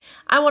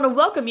I want to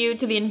welcome you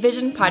to the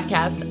Envision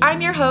podcast.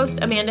 I'm your host,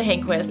 Amanda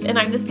Hanquist, and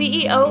I'm the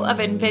CEO of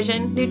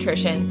Envision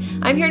Nutrition.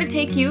 I'm here to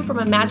take you from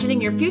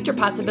imagining your future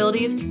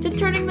possibilities to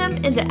turning them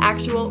into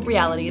actual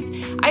realities.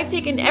 I've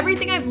taken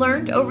everything I've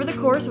learned over the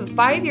course of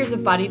 5 years of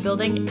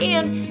bodybuilding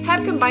and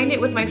have combined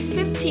it with my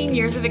 15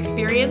 years of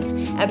experience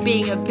at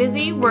being a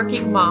busy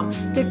working mom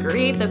to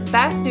create the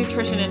best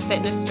nutrition and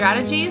fitness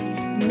strategies.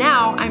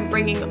 Now I'm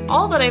bringing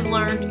all that I've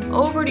learned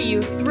over to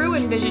you through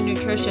Envision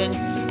Nutrition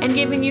and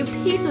giving you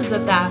pieces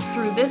of that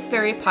through this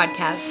very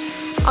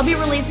podcast. I'll be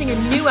releasing a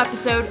new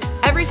episode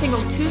every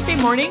single Tuesday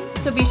morning,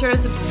 so be sure to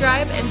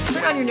subscribe and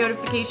turn on your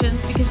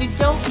notifications because you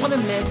don't want to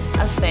miss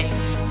a thing.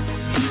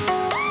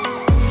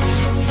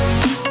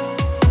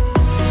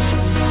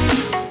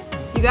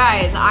 You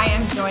guys, I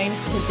am joined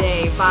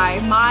today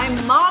by my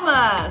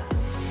mama.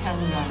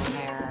 Hello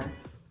there.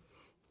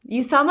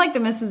 You sound like the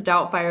Mrs.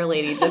 Doubtfire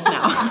lady just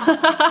now.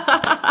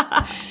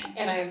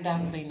 And I am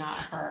definitely not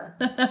her.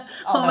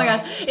 Oh my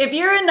gosh. If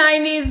you're a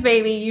 90s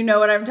baby, you know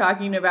what I'm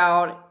talking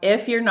about.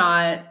 If you're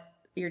not,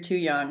 you're too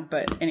young.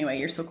 But anyway,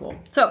 you're so cool.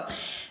 So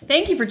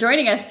thank you for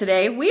joining us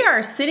today. We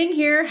are sitting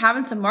here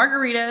having some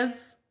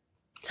margaritas,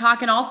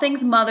 talking all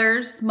things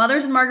mothers and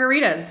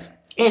margaritas.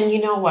 And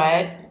you know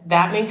what?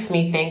 That makes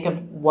me think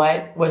of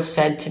what was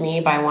said to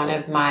me by one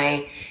of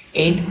my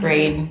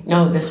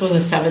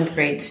 7th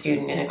grade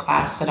student in a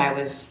class that I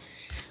was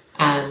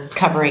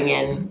covering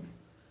in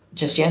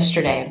just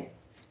yesterday.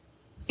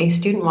 A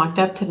student walked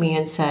up to me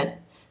and said,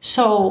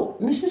 "So,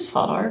 Mrs.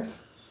 Fuldorf,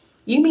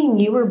 you mean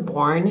you were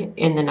born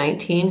in the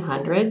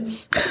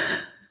 1900s?"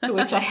 To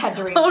which I had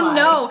to reply. Oh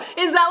no,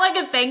 is that like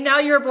a thing now?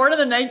 You were born in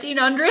the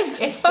 1900s?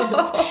 It is.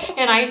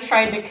 And I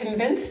tried to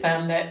convince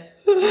them that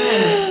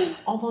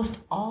almost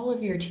all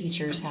of your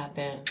teachers have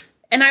been.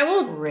 And I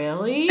will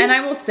really? And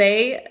I will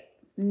say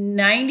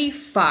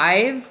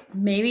 95,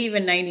 maybe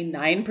even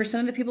 99%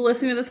 of the people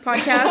listening to this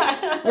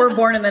podcast were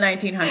born in the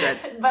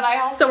 1900s. But I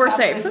also we're have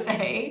safe. to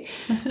say,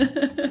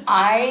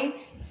 I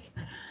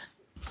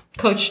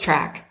coach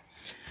track.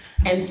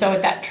 And so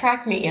at that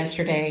track meet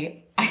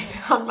yesterday, I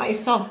found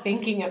myself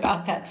thinking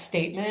about that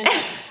statement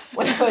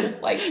when I was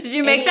like... Did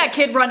you make that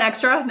kid run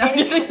extra? No,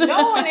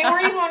 and they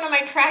weren't even one of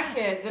my track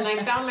kids. And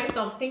I found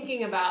myself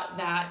thinking about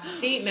that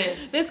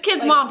statement. This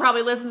kid's mom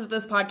probably listens to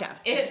this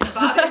podcast. It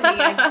bothered me.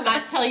 I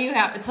cannot tell you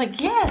how. It's like,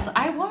 yes,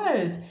 I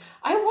was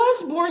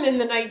born in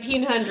the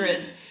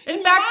 1900s.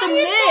 In fact, Why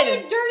is that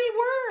a dirty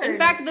word? In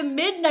fact, the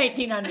mid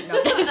 1900s.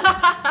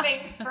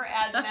 Thanks for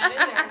adding that in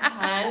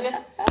there,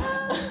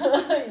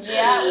 hon.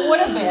 Yeah, it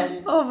would have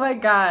been. Oh my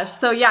gosh.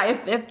 So yeah,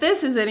 if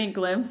this is any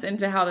glimpse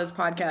into how this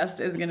podcast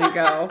is going to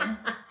go,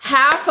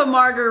 half a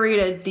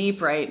margarita deep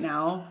right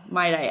now,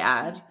 might I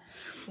add.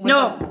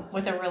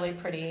 With a really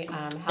pretty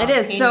it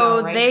is.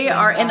 So they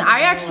are, and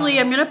I actually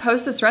am going to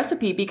post this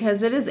recipe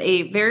because it is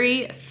a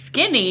very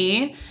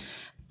skinny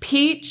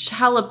peach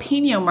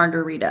jalapeno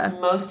margarita.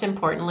 Most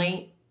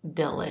importantly,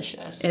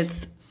 delicious.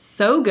 It's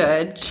so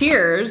good.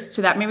 Cheers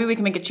to that. Maybe we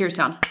can make a cheers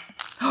sound.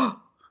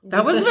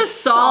 That was the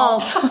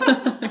salt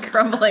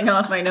crumbling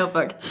on my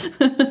notebook.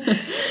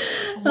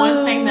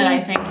 One thing that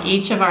I think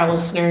each of our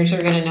listeners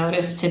are going to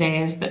notice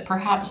today is that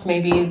perhaps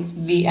maybe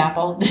the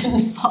apple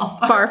didn't fall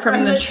far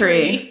from the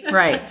tree.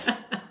 Right.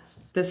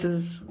 This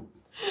is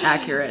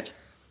accurate.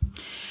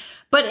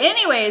 But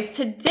anyways,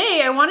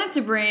 today I wanted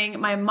to bring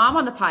my mom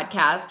on the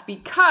podcast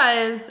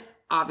because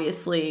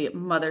obviously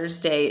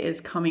Mother's Day is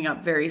coming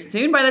up very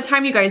soon. By the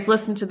time you guys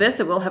listen to this,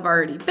 it will have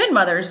already been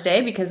Mother's Day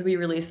because we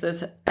release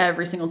this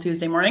every single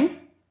Tuesday morning.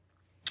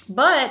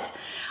 But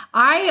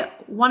I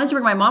wanted to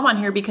bring my mom on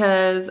here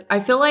because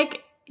I feel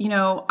like,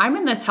 I'm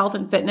in this health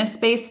and fitness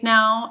space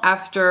now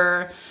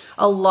after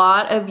a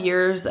lot of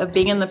years of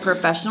being in the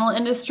professional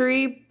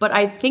industry. But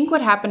I think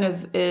what happened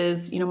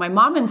is my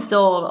mom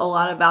instilled a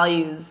lot of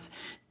values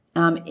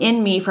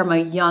in me from a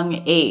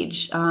young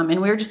age.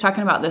 And we were just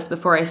talking about this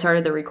before I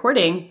started the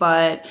recording,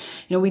 but,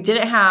 we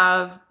didn't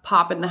have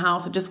pop in the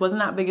house. It just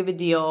wasn't that big of a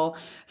deal.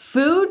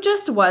 Food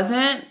just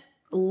wasn't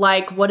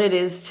like what it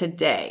is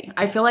today.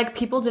 I feel like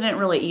people didn't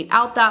really eat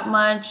out that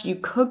much. You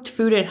cooked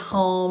food at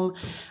home.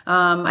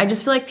 I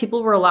just feel like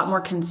people were a lot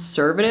more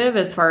conservative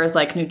as far as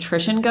like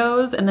nutrition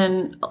goes. And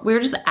then we were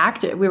just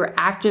active. We were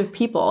active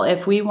people.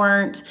 If we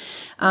weren't,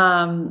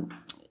 I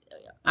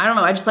don't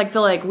know. I just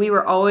feel like we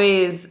were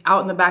always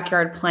out in the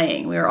backyard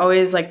playing. We were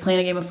always playing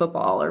a game of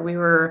football or we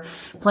were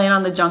playing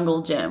on the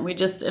jungle gym.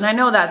 And I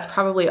know that's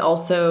probably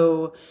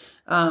also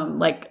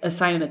a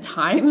sign of the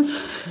times.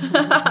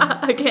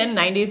 Again,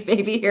 90s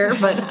baby here,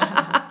 but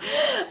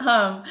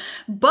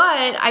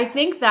I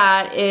think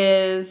that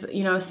is,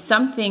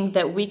 something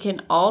that we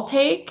can all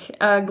take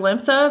a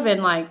glimpse of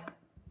and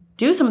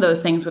do some of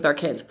those things with our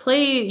kids,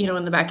 play,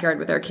 in the backyard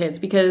with our kids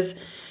because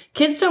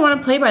kids don't want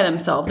to play by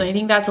themselves. And I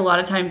think that's a lot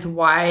of times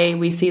why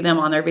we see them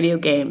on their video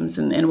games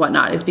and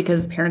whatnot is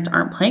because the parents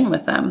aren't playing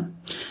with them.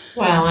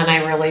 Well, and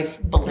I really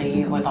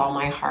believe with all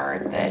my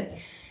heart that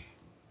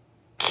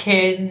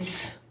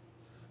kids,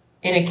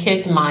 in a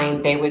kid's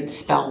mind, they would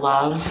spell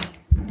love,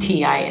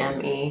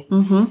 Time.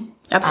 Mm-hmm.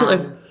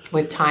 Absolutely.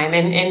 with time.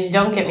 And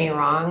don't get me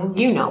wrong,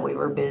 we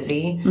were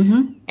busy.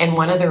 Mm-hmm. And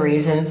one of the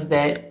reasons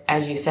that,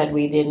 as you said,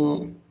 we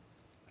didn't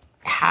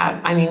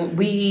have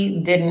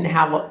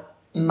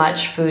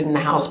much food in the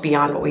house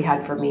beyond what we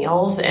had for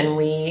meals. And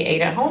we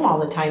ate at home all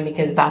the time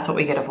because that's what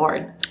we could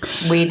afford.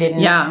 We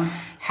didn't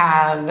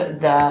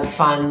have the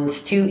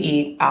funds to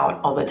eat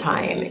out all the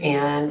time.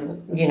 And,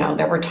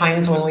 there were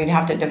times when we'd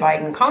have to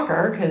divide and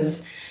conquer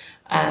because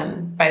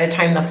by the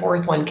time the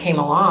fourth one came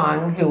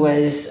along, who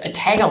was a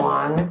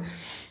tag-along,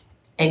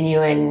 and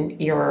you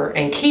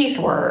and Keith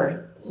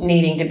were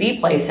needing to be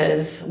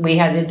places, we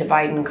had to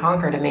divide and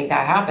conquer to make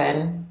that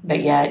happen.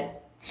 But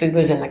yet food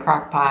was in the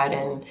crock pot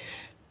and,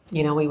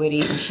 we would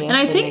eat and shit. And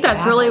I think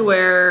that's really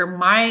where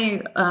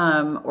my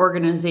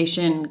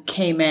organization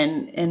came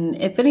in.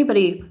 And if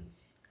anybody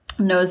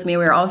knows me,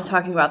 we were always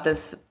talking about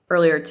this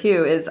earlier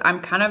too, is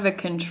I'm kind of a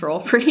control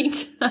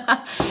freak.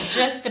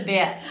 Just a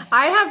bit.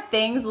 I have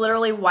things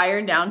literally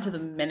wired down to the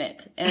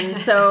minute. And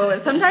so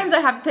sometimes I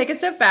have to take a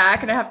step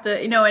back and I have to,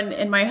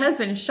 and my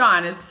husband,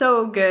 Sean, is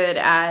so good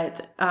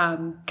at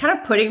kind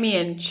of putting me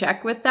in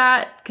check with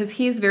that because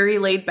he's very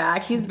laid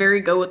back. He's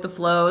very go with the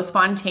flow,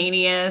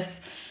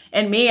 spontaneous.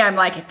 And me, I'm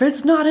like, if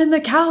it's not in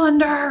the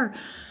calendar,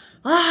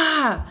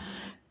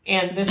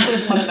 And this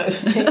is one of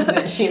those things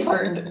that she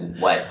learned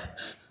what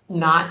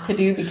not to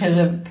do because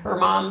of her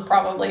mom,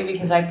 probably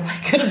because I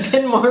could have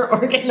been more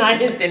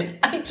organized and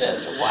I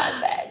just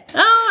wasn't.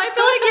 Oh, I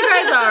feel like you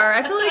guys are.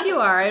 I feel like you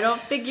are. I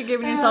don't think you're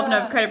giving yourself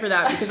enough credit for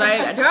that because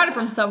I got it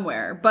from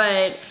somewhere.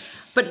 But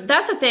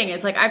that's the thing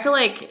is like, I feel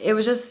like it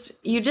was just,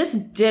 you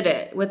just did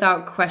it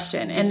without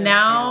question. And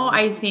now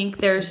I think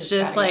there's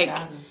just like,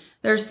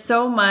 there's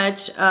so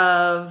much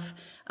of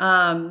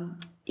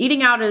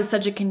eating out is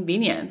such a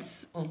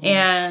convenience. Mm-hmm.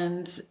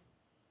 And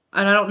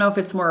I don't know if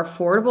it's more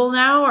affordable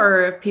now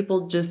or if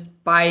people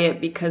just buy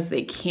it because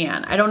they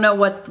can. I don't know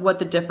what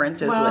the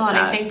difference is with that. Well, and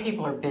I think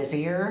people are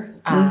busier.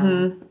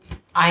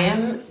 I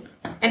am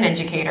an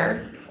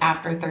educator.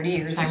 After 30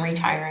 years, I'm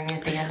retiring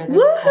at the end of this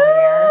school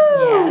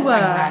year. Yes,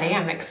 I'm ready.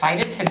 I'm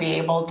excited to be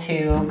able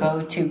to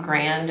go to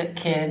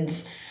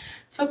grandkids'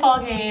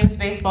 football games,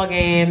 baseball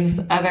games,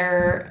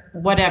 other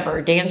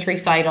whatever, dance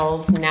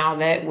recitals now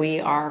that we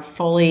are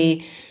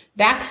fully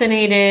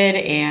vaccinated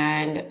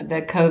and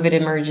the COVID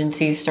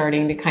emergency is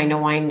starting to kind of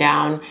wind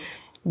down,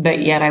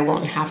 but yet I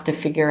won't have to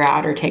figure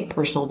out or take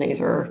personal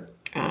days or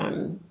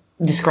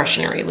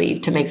discretionary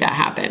leave to make that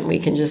happen. We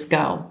can just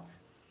go.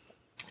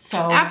 So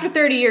after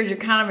 30 years, you're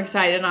kind of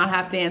excited to not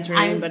have to answer to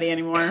anybody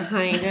anymore.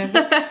 Kind of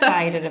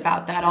excited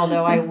about that,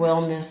 although I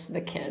will miss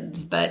the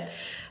kids. But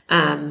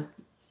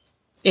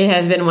it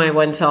has been my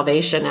one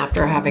salvation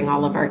after having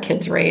all of our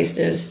kids raised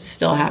is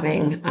still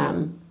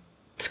having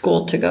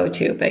school to go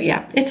to. But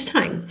yeah, it's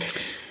time.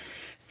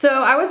 So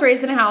I was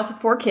raised in a house with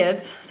 4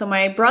 kids. So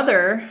my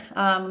brother,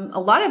 a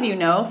lot of you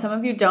know, some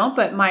of you don't,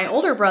 but my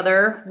older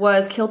brother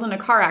was killed in a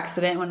car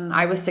accident when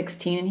I was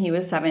 16 and he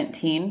was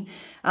 17.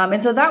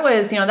 And so that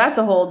was, that's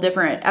a whole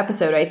different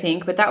episode, I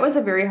think. But that was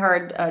a very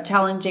hard,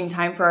 challenging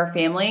time for our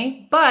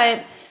family.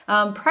 But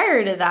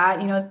prior to that,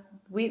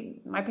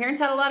 my parents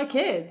had a lot of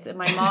kids, and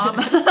my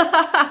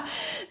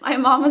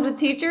mom was a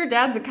teacher,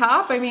 dad's a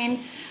cop. I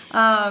mean,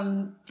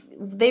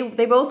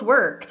 they both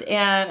worked,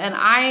 and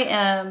I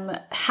am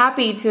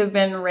happy to have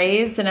been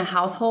raised in a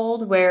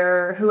household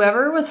where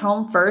whoever was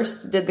home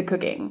first did the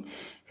cooking.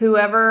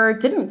 Whoever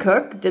didn't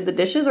cook did the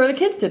dishes, or the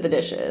kids did the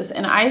dishes.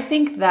 And I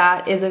think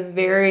that is a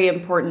very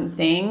important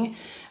thing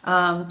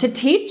to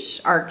teach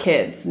our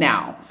kids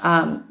now.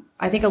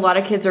 I think a lot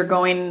of kids are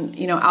going,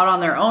 out on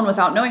their own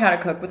without knowing how to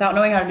cook, without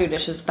knowing how to do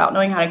dishes, without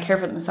knowing how to care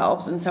for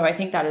themselves. And so I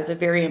think that is a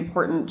very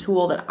important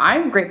tool that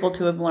I'm grateful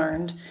to have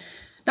learned.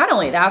 Not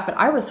only that, but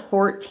I was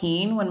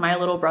 14 when my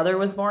little brother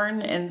was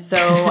born. And so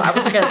I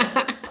was like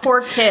a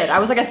poor kid. I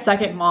was like a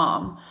second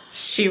mom.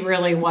 She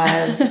really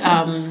was.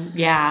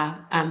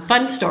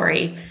 Fun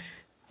story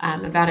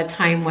about a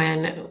time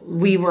when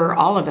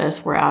all of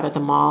us were out at the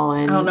mall.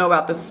 And I don't know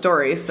about this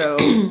story, so...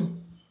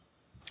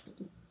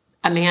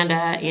 Amanda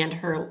and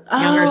her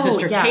younger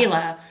sister,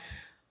 Kayla.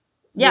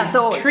 Yeah,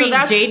 so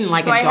that's Jaden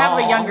like a doll. So I have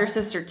a younger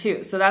sister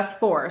too. So that's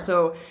 4.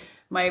 So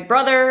my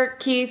brother,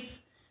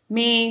 Keith,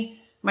 me,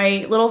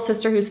 my little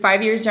sister who's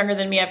 5 years younger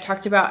than me. I've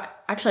talked about,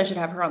 actually I should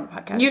have her on the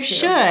podcast. You too.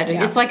 should.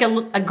 Yeah. It's like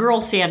a girl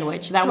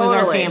sandwich. That was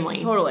our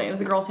family. Totally. It was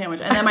a girl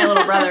sandwich. And then my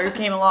little brother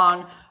came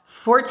along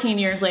 14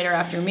 years later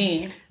after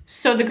me.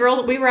 So the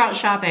girls, we were out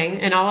shopping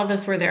and all of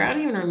us were there. I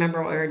don't even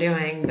remember what we were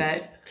doing,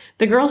 but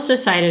the girls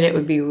decided it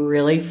would be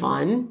really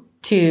fun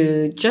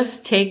to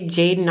just take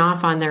Jaden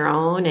off on their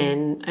own,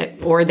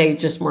 or they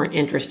just weren't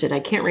interested. I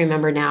can't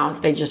remember now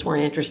if they just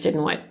weren't interested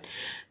in what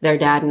their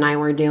dad and I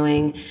were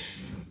doing.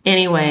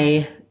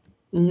 Anyway,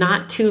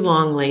 not too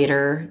long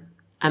later,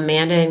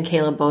 Amanda and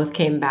Kayla both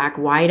came back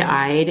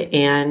wide-eyed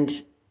and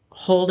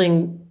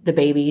holding the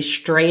baby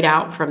straight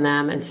out from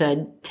them and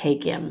said,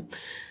 "Take him."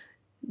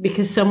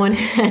 Because someone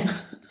had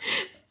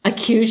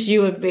accused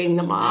you of being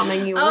the mom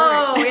and you weren't.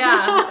 Oh,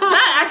 yeah.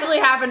 That actually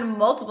happened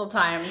multiple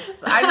times.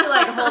 I'd be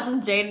like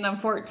holding Jaden, I'm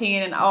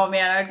 14, and oh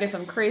man, I'd get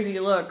some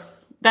crazy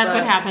looks. That's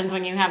what happens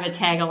when you have a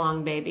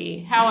tag-along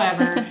baby.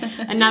 However,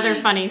 another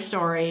funny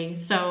story.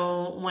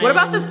 So what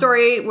about the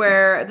story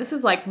where this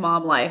is like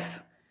mom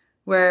life,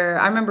 where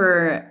I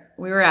remember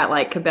we were at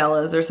like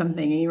Cabela's or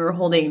something, and you were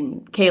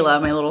holding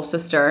Kayla, my little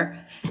sister,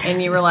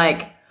 and you were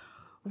like,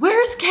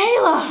 "Where's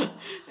Kayla?"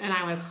 And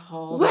I was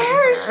holding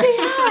Where's her. she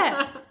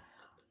at?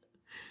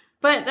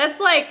 But that's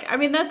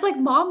like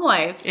mom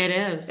life. It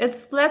is.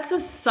 That's a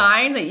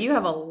sign that you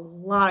have a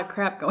lot of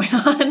crap going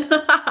on.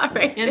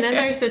 Right and then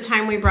there's the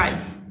time we brought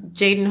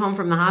Jaden home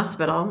from the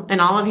hospital,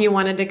 and all of you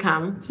wanted to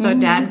come. So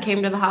Dad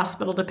came to the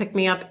hospital to pick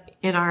me up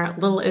in our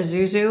little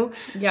Isuzu.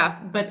 Yeah,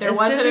 but there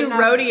wasn't enough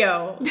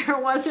rodeo. There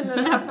wasn't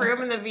enough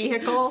room in the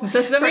vehicle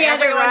so for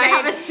everyone to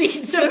have a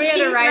seat. So somebody had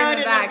to ride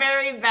in the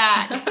very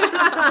back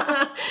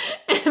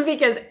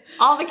because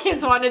all the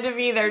kids wanted to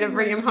be there to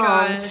bring him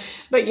home.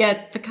 But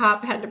yet the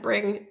cop had to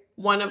bring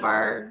one of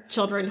our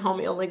children home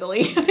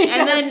illegally. And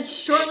then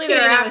shortly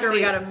thereafter, we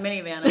got a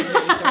minivan.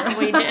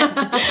 We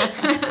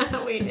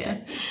did. We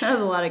did. That was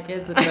a lot of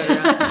kids to put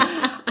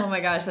around. Oh my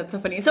gosh, that's so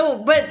funny.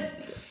 So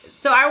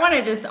I want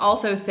to just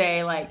also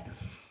say, like,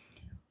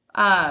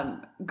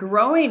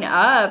 growing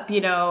up,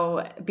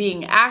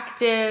 being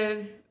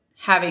active,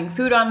 having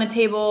food on the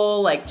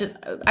table, I just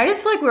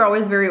feel like we're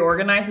always very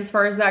organized as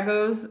far as that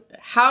goes.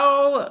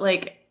 How,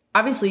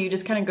 obviously you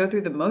just kind of go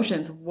through the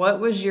motions.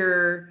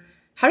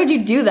 How did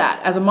you do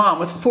that as a mom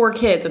with 4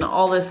 kids and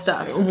all this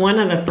stuff? One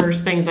of the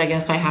first things I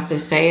guess I have to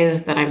say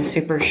is that I'm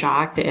super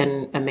shocked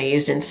and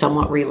amazed and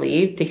somewhat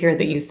relieved to hear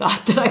that you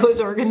thought that I was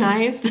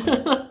organized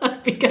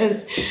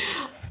because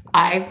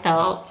I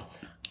felt,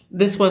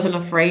 this wasn't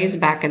a phrase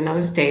back in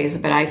those days,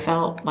 but I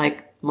felt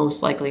like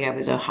most likely I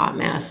was a hot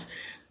mess.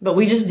 But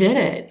we just did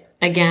it.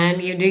 Again,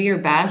 you do your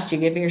best. You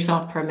give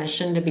yourself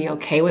permission to be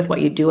okay with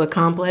what you do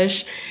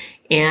accomplish.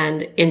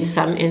 And in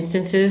some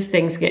instances,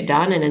 things get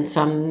done. And in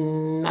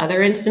some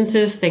other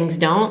instances, things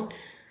don't.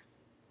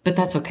 But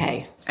that's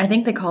okay. I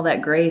think they call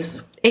that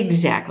grace.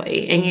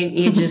 Exactly. And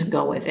you just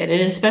go with it. And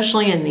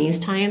especially in these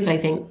times, I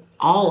think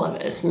all of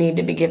us need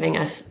to be giving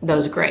us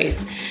those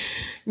grace.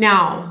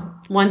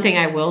 Now, one thing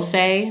I will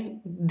say,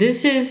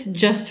 this is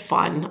just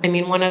fun. I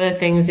mean, one of the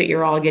things that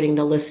you're all getting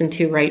to listen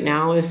to right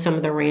now is some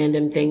of the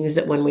random things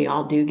that when we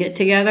all do get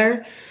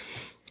together,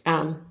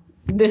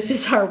 this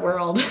is our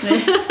world.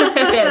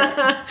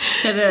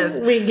 It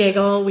is. We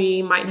giggle.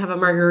 We might have a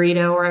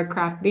margarita or a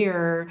craft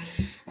beer.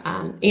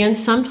 And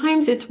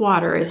sometimes it's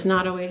water. It's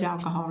not always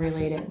alcohol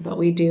related, but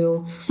we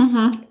do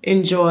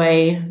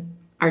enjoy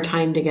our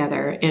time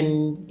together.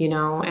 And,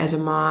 as a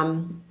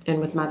mom and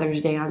with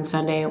Mother's Day on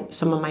Sunday,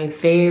 some of my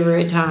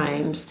favorite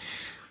times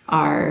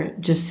are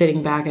just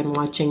sitting back and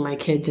watching my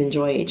kids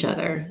enjoy each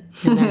other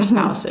and their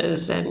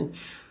spouses. And,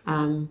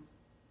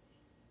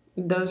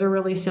 those are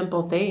really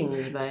simple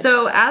things. But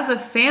so as a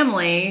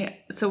family,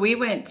 we've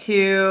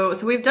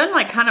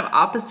done kind of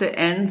opposite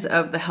ends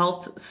of the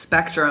health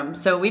spectrum.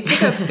 So we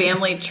took a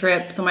family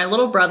trip. So my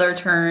little brother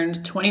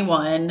turned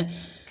 21.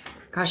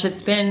 Gosh,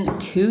 it's been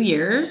 2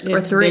 years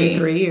or 3. It's been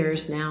 3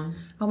 years now.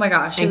 Oh my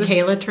gosh. And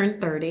Kayla turned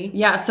 30.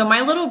 Yeah. So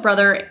my little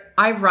brother,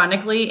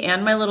 ironically,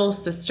 and my little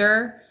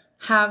sister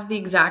have the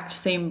exact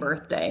same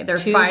birthday. They're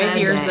 5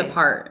 years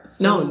apart.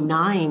 So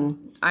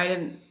 9.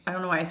 I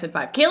don't know why I said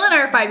 5. Kayla and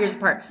I are 5 years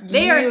apart.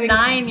 They are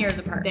 9 years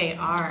apart. They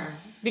are.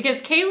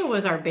 Because Kayla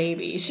was our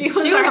baby. She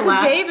was our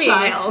last baby.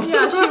 Child.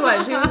 Yeah, she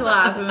was. She was the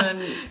last. And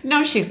then,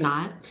 no, she's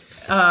not.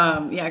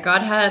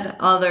 God had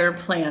other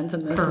plans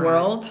in this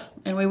world,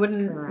 and we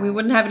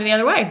wouldn't have it any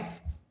other way.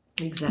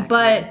 Exactly.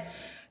 But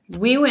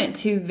we went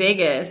to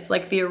Vegas,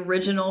 the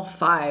original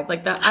 5. I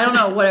don't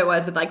know what it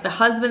was, but the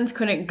husbands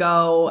couldn't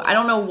go. I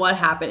don't know what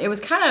happened. It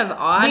was kind of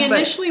odd. We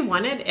initially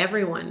wanted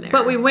everyone there.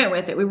 But we went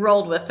with it. We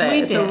rolled with it. We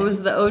did. So it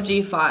was the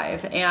OG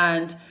 5.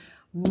 And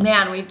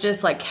man, we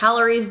just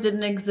calories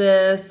didn't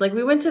exist.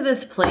 We went to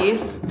this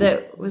place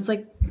that was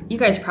you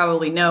guys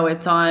probably know.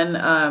 It's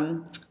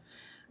on,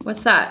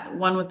 what's that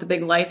one with the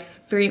big lights?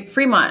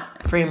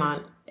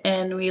 Fremont.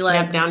 And we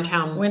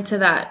downtown. Went to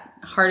that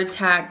Heart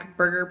Attack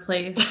burger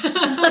place. I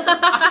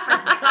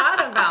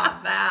forgot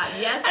about that.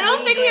 Yes, I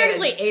don't think we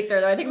actually ate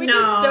there though. I think we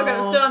just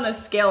still stood on the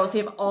scale to see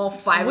if all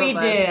 5 of us. We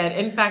did.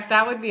 In fact,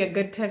 that would be a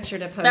good picture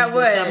to post at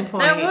some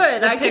point. That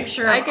would. I could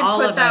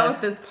put that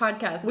with this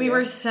podcast. We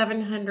were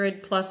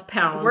 700 plus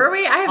pounds. Were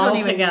we? I don't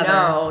even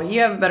know. You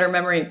have a better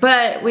memory.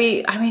 But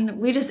we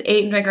just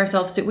ate and drank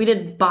ourselves. We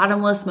did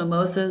bottomless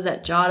mimosas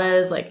at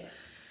Jada's.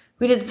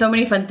 We did so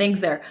many fun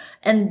things there.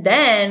 And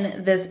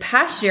then this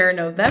past year,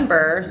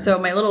 November, so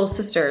my little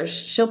sister,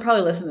 she'll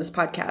probably listen to this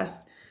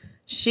podcast.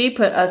 She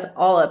put us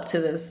all up to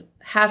this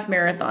half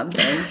marathon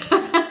thing.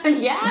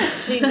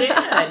 Yes, she did.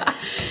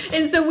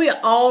 And so we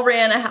all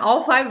ran,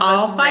 all 5 of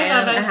us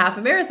ran a half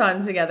a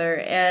marathon together.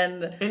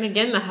 And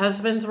again, the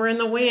husbands were in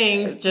the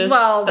wings. There's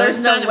no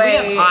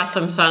way. We have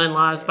awesome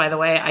son-in-laws, by the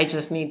way. I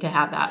just need to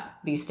have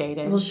that be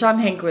stated. Well, Sean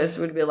Hanquist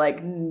would be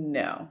like,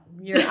 no.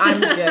 I'm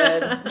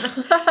good.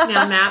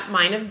 Now, Matt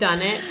might have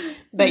done it,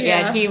 but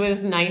yet he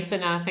was nice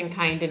enough and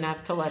kind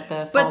enough to let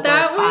the But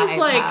that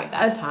was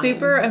a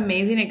super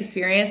amazing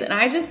experience. And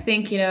I just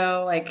think,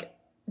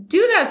 do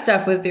that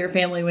stuff with your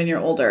family when you're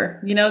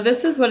older. You know,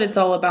 this is what it's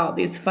all about,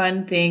 these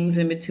fun things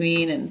in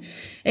between.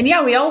 And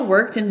yeah, we all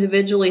worked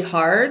individually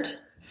hard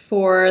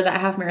for that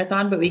half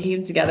marathon, but we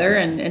came together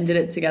and did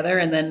it together.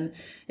 And then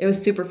it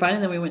was super fun.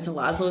 And then we went to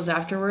Laszlo's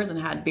afterwards and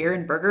had beer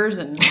and burgers,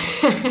 and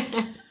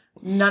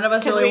none of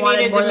us really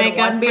wanted more than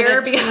one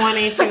beer.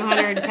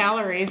 2,200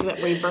 calories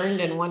that we burned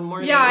in one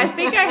morning. Yeah, I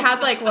think I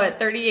had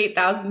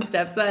 38,000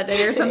 steps that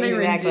day or something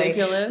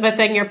ridiculous. But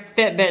then your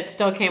Fitbit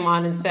still came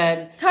on and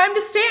said, time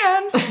to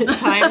stand.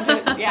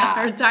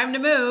 Or time to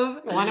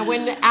move. Want to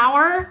win the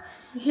hour?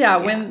 Yeah,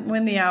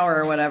 win the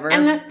hour or whatever.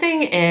 And the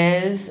thing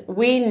is,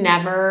 we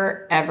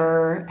never,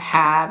 ever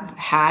have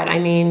had, I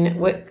mean,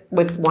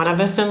 with one of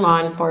us in law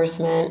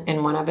enforcement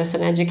and one of us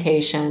in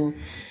education,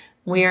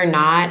 we are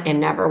not and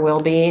never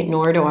will be,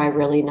 nor do I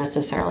really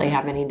necessarily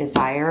have any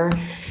desire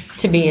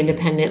to be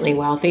independently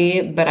wealthy.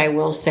 But I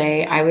will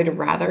say I would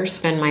rather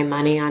spend my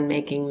money on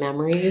making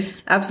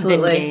memories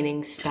than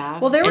gaining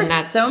stuff. Well, there were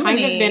that's so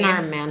many. Kind of been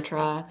our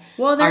mantra.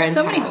 Well, there's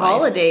so many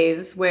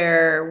holidays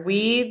where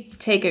we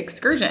take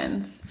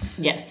excursions.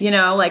 Yes. You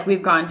know, like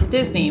we've gone to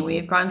Disney,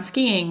 we've gone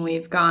skiing,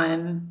 we've gone...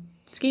 and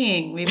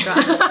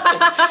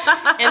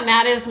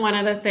that is one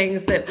of the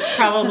things that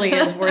probably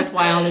is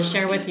worthwhile to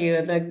share with you.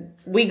 The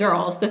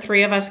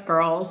three of us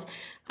girls,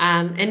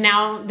 and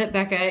now that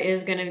Becca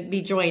is going to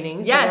be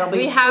joining. Yes,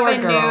 we have a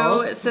new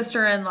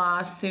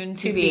sister-in-law soon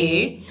to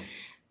be.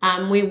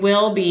 We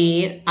will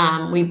be.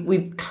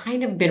 We've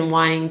kind of been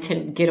wanting to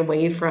get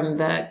away from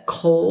the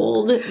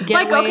cold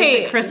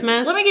getaways at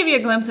Christmas. Let me give you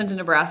a glimpse into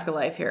Nebraska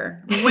life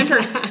here.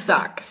 Winters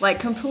suck.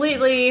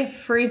 Completely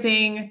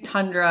freezing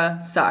tundra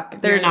suck.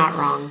 You're not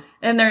wrong.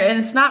 And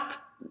it's not.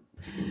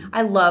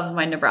 I love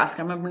my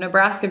Nebraska. I'm a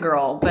Nebraska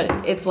girl,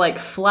 but it's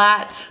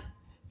flat,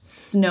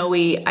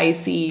 snowy,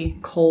 icy,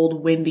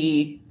 cold,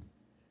 windy.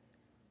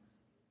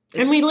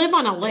 And we live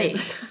on a lake.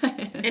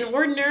 And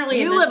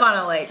ordinarily live on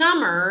a lake.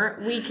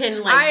 Summer, we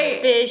can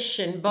fish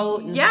and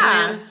boat and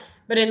swim.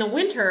 But in the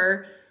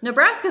winter...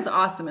 Nebraska's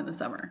awesome in the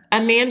summer.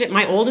 Amanda,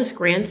 my oldest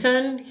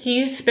grandson,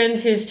 he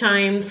spends his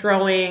time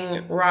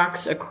throwing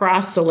rocks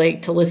across the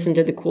lake to listen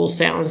to the cool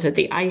sounds that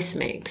the ice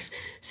makes.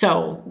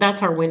 So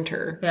that's our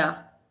winter. Yeah.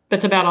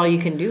 That's about all you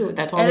can do.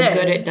 That's all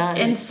good it does.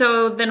 And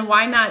so then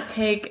why not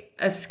take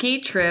a ski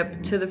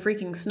trip to the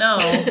freaking snow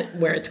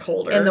where it's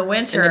colder in the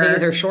winter? And the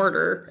days are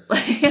shorter.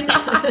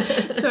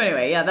 So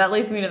anyway, that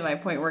leads me to my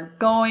point. We're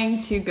going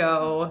to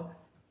go.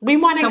 We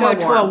want to go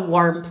to a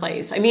warm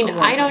place. I mean,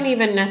 I don't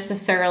even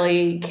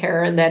necessarily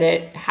care that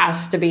it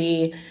has to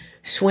be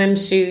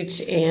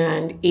swimsuits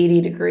and 80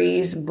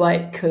 degrees,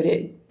 but could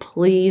it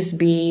please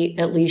be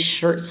at least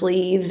shirt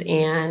sleeves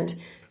and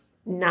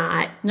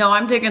not... No,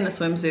 I'm digging the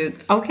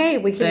swimsuits. Okay,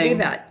 we can do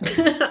that.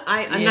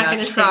 I'm not going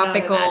to say no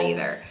to that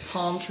either.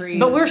 Palm trees.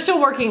 But we're still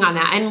working on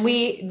that. And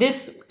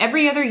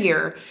every other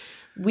year,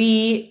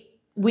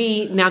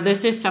 now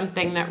this is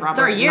something that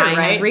Robert and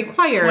I have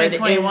required.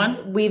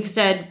 2021? We've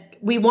said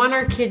we want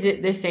our kids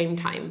at the same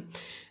time.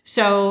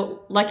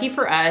 So lucky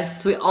for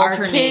us,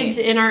 our kids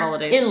and our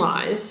holidays.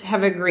 In-laws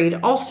have agreed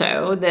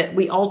also that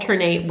we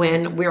alternate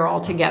when we're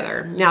all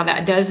together. Now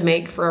that does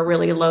make for a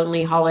really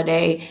lonely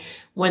holiday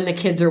when the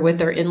kids are with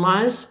their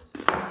in-laws.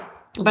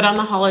 But on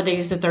the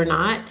holidays that they're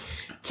not,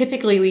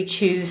 typically we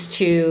choose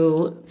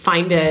to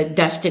find a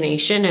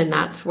destination, and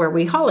that's where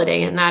we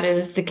holiday. And that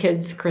is the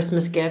kids'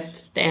 Christmas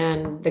gift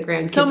and the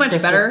grandkids' so much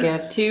Christmas better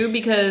gift. Too,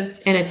 because...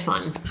 And it's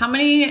fun. How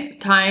many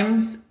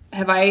times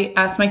have I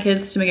asked my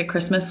kids to make a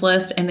Christmas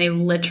list and they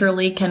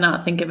literally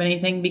cannot think of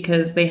anything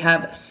because they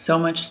have so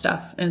much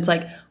stuff? And it's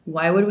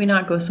why would we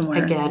not go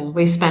somewhere? Again,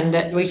 we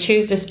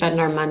choose to spend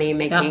our money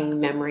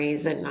making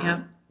memories and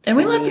not... And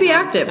we love to be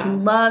active. We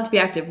love to be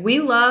active.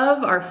 We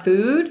love our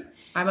food.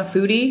 I'm a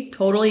foodie,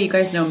 totally. You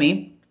guys know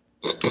me.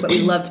 But we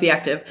love to be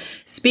active.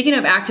 Speaking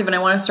of active, and I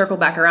want to circle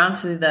back around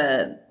to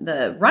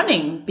the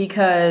running,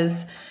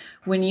 because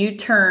when you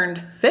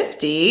turned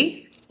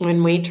 50...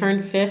 When we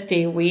turned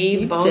 50,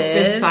 we both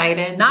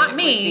decided... Not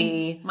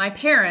me. My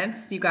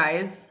parents, you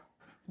guys.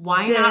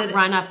 Why not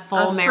run a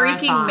full marathon?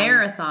 Freaking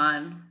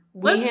marathon.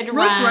 Let's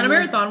run a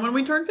marathon when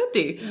we turn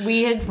 50.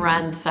 We had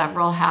run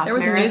several half marathons. There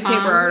was a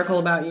newspaper article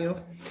about you.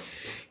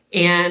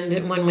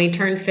 And when we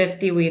turned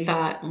 50, we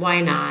thought,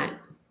 why not?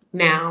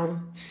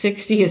 Now,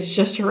 60 is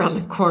just around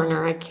the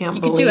corner. I can't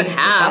believe do a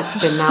half.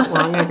 That's been that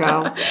long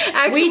ago.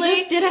 Actually, we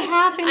just did a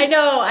half. I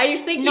know. I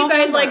think you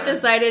guys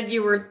decided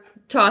you were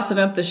tossing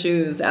up the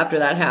shoes after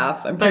that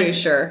half. I'm pretty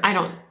sure. I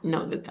don't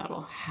know that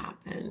that'll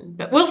happen,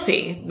 but we'll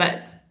see.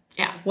 But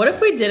yeah. What if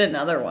we did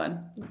another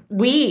one?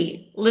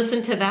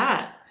 Listen to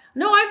that.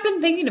 No, I've been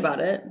thinking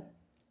about it.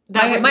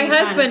 My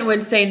husband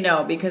would say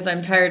no because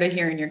I'm tired of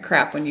hearing your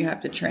crap when you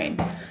have to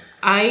train.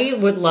 I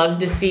would love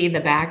to see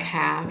the back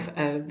half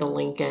of the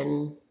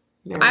Lincoln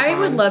Marathon. I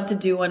would love to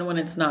do one when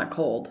it's not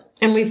cold.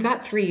 And we've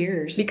got 3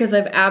 years. Because I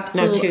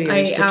absolutely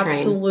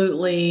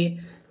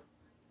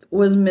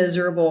was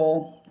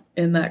miserable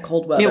in that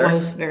cold weather. It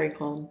was very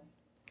cold.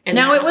 And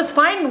now it was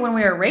fine when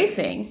we were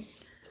racing.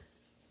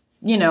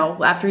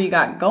 after you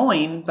got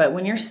going. But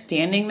when you're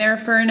standing there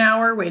for an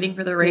hour waiting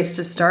for the race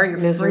to start,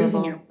 you're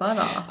freezing your butt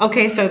off.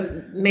 Okay,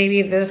 so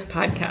maybe this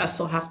podcast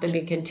will have to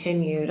be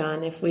continued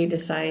on if we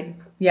decide,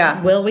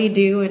 will we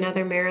do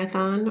another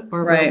marathon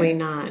or will we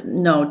not?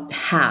 No,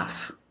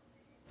 half.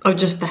 Oh,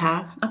 just the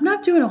half? I'm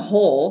not doing a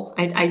whole.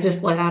 I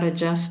just let out a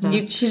just.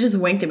 She just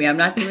winked at me. I'm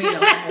not doing a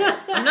whole.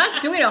 I'm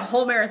not doing a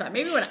whole marathon.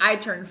 Maybe when I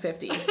turn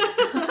 50.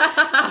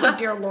 Oh,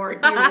 dear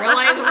Lord. Do you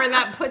realize where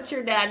that puts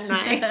your dad and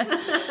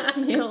I?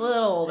 You're a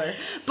little older.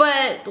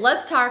 But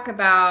let's talk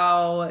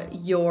about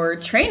your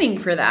training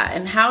for that.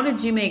 And how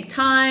did you make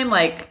time?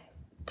 Like,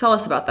 tell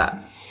us about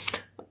that.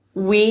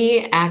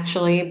 We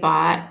actually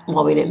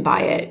we didn't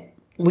buy it.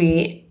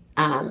 We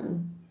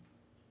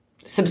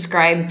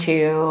subscribed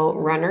to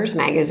Runner's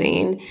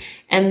Magazine,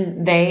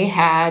 and they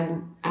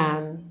had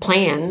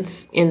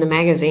plans in the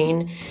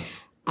magazine.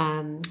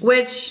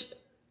 Which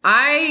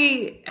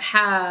I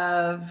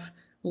have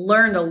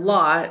learned a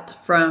lot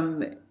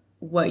from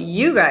what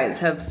you guys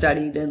have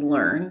studied and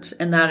learned,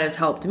 and that has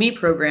helped me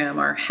program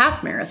our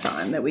half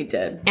marathon that we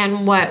did.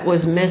 And what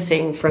was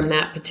missing from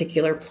that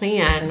particular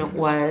plan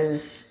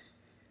was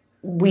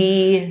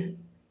we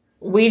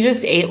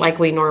just ate like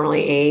we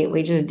normally ate.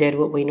 We just did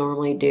what we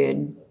normally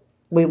did.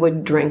 We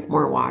would drink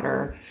more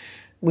water.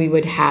 We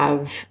would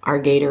have our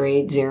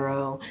Gatorade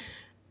Zero.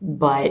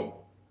 But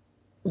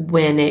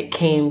when it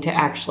came to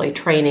actually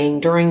training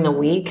during the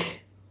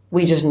week,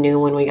 we just knew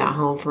when we got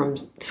home from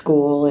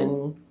school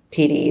and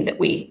PD that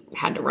we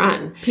had to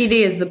run.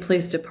 PD is the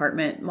police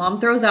department. Mom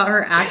throws out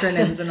her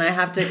acronyms and I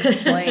have to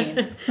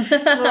explain.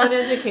 Well, in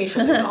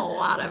education, there's a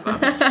lot of them.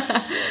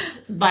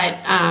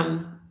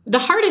 But the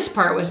hardest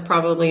part was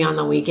probably on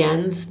the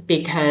weekends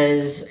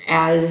because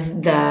as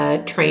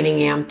the training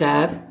amped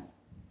up,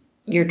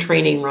 your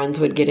training runs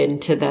would get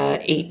into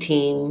the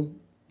 18,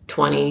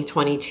 20,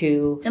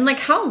 22. And like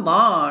how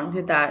long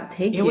did that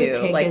take you? It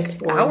would take us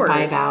 4 or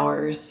 5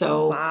 hours.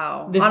 So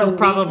wow. This is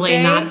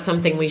probably not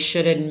something we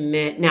should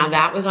admit. Now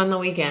that was on the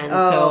weekend.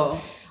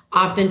 So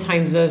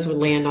oftentimes those would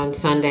land on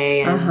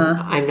Sunday and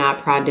I'm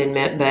not proud to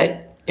admit,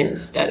 but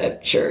instead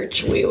of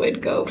church, we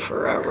would go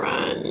for a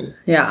run.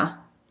 Yeah.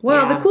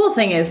 Well, the cool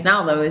thing is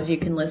now, though, is you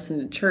can listen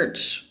to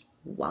church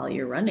while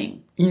you're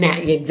running.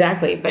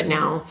 Exactly. But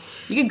now,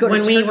 you could go to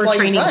when church we were while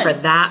training for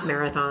that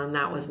marathon,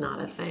 that was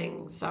not a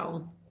thing.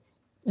 So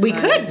we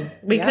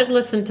could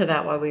listen to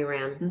that while we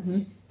ran.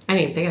 Mm-hmm. I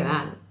didn't even think of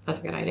that. That's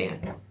a good idea.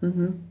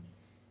 Mm-hmm.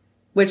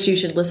 Which you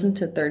should listen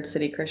to Third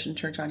City Christian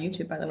Church on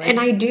YouTube, by the way. And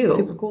I do.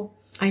 Super cool.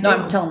 I do.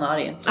 I'm telling the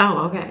audience.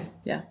 Oh, okay.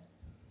 Yeah.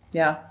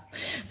 Yeah.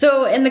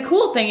 So, and the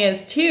cool thing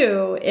is,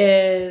 too,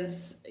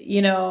 is...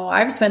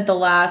 I've spent the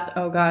last,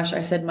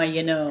 I said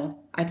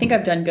I think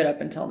I've done good up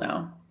until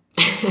now.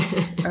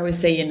 I always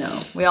say,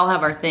 we all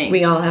have our thing.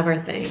 We all have our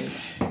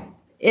things.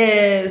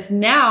 Is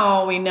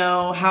now we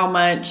know how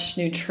much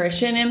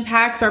nutrition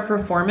impacts our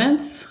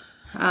performance.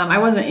 I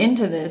wasn't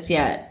into this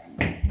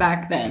yet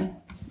back then.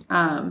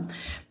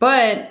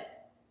 But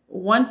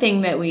one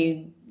thing that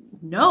we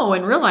know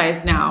and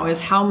realize now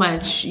is how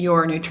much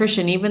your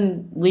nutrition,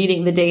 even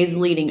the days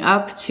leading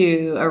up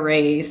to a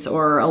race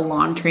or a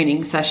long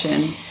training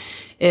session,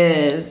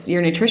 is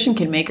your nutrition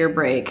can make or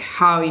break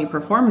how you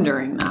perform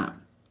during that.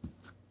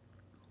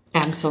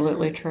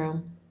 Absolutely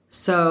true.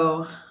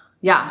 So,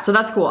 so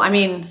that's cool. I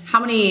mean, how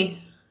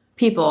many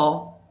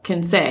people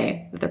can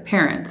say that their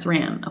parents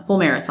ran a full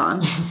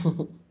marathon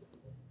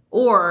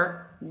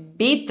or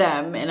beat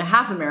them in a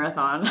half a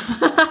marathon?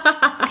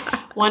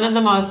 One of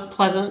the most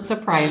pleasant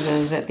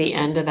surprises at the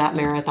end of that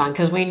marathon,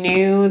 because we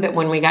knew that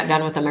when we got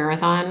done with the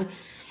marathon,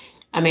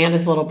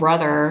 Amanda's little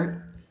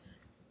brother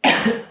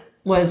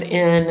was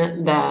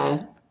in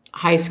the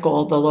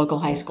local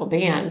high school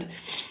band,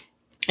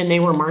 and they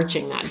were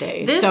marching that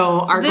day.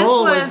 So our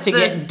goal was to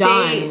get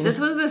done. This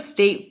was the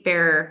state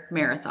fair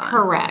marathon.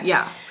 Correct.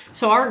 Yeah.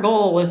 So our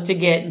goal was to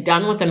get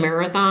done with the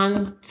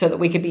marathon so that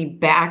we could be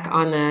back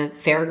on the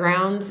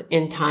fairgrounds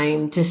in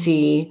time to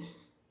see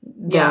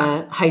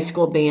the high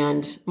school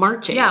band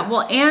marching. Yeah,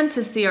 well, and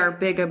to see our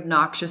big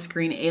obnoxious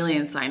green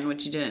alien sign,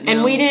 which you didn't know.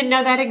 And we didn't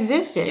know that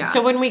existed. Yeah.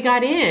 So when we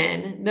got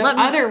in,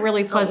 other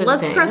really pleasant thing.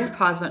 Let's press the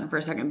pause button for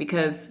a second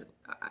because,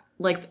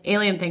 the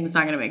alien thing's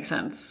not going to make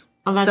sense.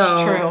 Oh,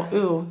 that's true.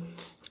 Ooh.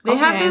 They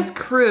have this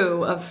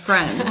crew of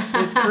friends,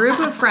 this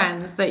group of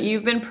friends that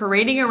you've been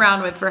parading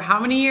around with for how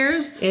many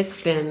years? It's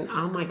been,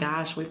 oh my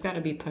gosh, we've got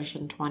to be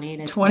pushing 20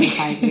 to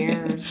 25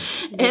 years.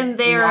 And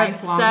they are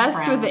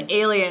obsessed with the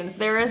aliens.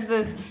 There is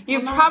this,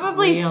 you've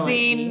probably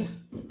seen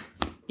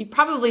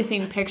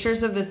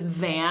pictures of this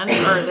van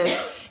or this,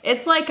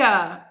 it's like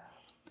a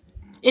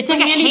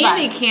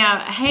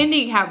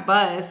handicap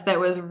bus that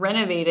was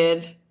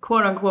renovated,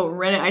 quote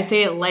unquote, I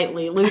say it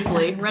lightly,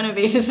 loosely,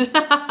 renovated.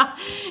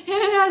 And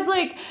it has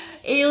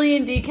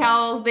alien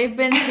decals. They've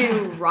been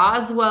to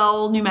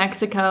Roswell, New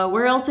Mexico.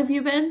 Where else have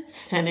you been?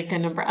 Seneca,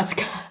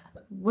 Nebraska.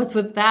 What's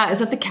with that? Is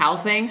that the cow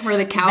thing? Where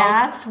the cow?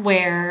 That's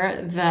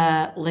where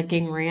the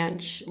Licking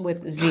Ranch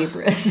with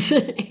zebras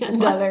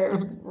and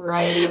other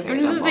variety of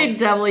animals. I'm just going to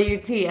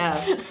say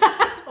WTF.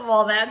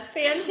 Well, that's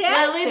fantastic.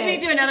 That leads me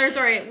to another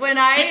story. One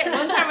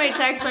time I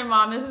text my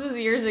mom, this was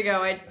years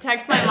ago, I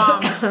text my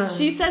mom,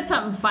 she said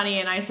something funny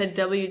and I said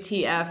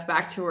WTF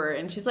back to her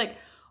and she's like,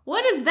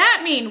 what does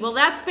that mean? Well,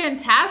 that's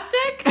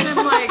fantastic. And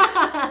I'm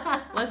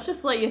like, let's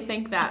just let you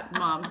think that,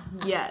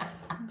 Mom.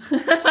 Yes.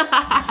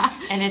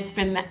 And it's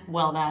been, that's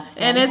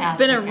fantastic. And it's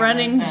been a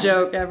running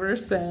joke ever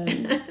since.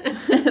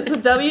 So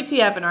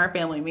WTF in our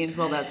family means,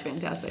 well, that's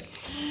fantastic.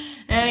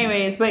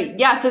 Anyways, but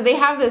yeah, so they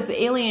have this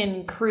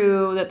alien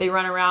crew that they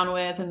run around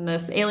with and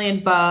this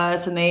alien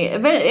bus, and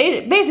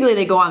basically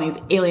they go on these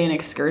alien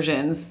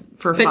excursions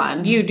for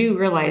fun. You do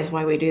realize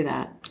why we do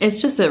that.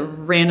 It's just a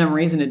random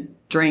reason to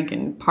drink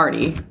and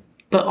party.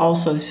 But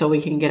also so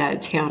we can get out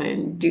of town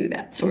and do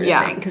that sort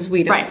of thing, because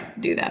we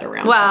don't do that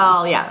around.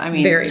 Well, yeah, I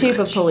mean, chief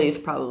of police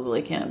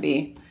probably can't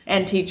be,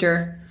 and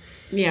teacher.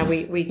 Yeah,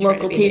 we try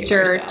local to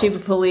teacher, ourselves. chief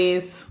of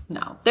police.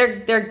 No,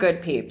 they're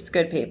good peeps.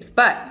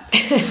 But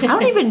I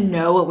don't even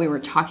know what we were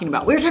talking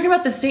about. We were talking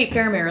about the State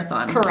Fair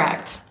Marathon.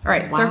 Correct. All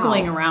right,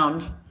 circling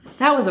around.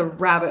 That was a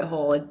rabbit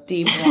hole, a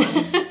deep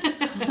one.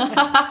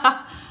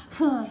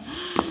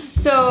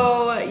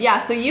 So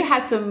you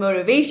had some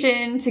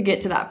motivation to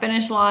get to that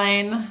finish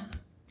line.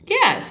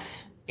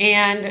 Yes.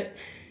 And,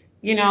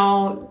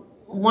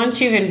 once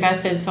you've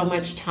invested so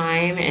much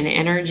time and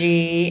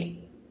energy,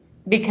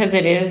 because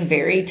it is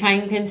very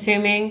time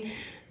consuming,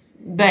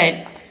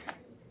 but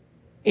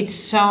it's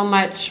so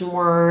much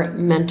more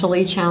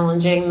mentally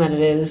challenging than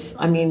it is.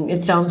 I mean,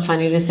 it sounds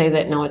funny to say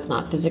that, no, it's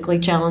not physically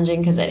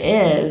challenging, because it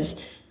is,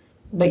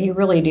 but you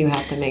really do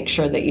have to make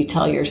sure that you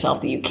tell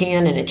yourself that you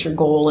can, and it's your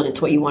goal, and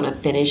it's what you want to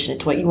finish, and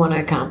it's what you want to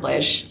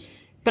accomplish.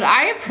 But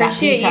I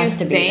appreciate you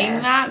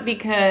saying that,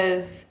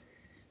 because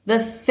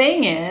the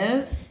thing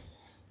is,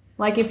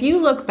 like, if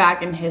you look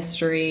back in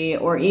history,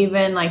 or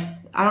even, like,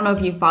 I don't know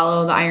if you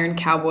follow the Iron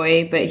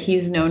Cowboy, but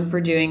he's known for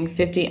doing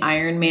 50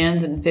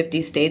 Ironmans in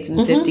 50 states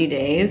in 50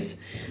 days.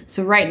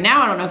 So right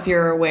now, I don't know if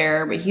you're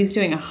aware, but he's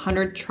doing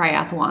 100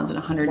 triathlons in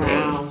 100 days.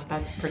 Wow,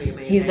 that's pretty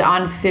amazing. He's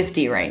on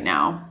 50 right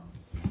now.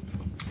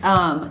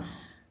 But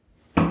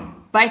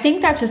I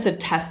think that's just a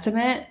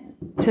testament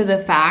to the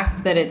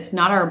fact that it's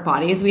not our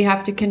bodies we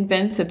have to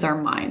convince, it's our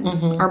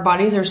minds. Our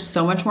bodies are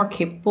so much more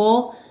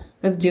capable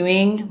of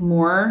doing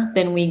more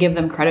than we give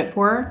them credit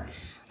for.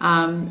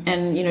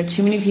 And,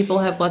 too many people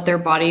have let their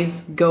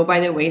bodies go by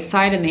the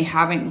wayside, and they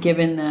haven't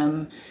given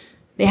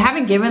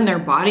their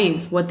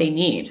bodies what they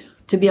need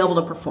to be able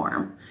to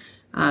perform.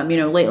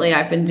 Lately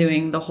I've been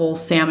doing the whole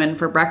salmon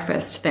for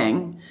breakfast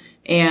thing.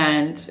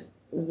 And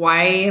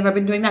why have I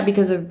been doing that?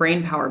 Because of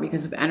brain power,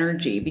 because of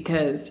energy,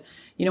 because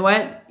you know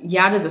what?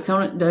 Yeah, does the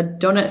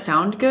donut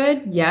sound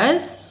good?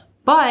 Yes,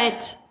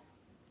 but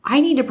I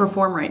need to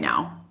perform right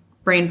now.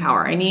 Brain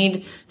power. I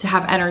need to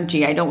have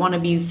energy. I don't want to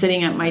be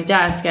sitting at my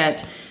desk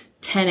at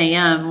 10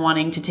 a.m.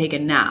 wanting to take a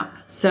nap.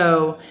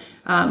 So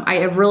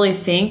I really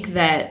think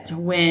that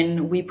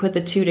when we put the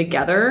two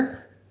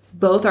together,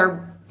 both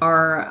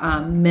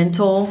our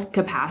mental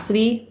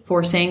capacity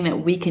for saying that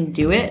we can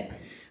do it,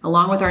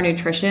 along with our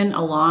nutrition,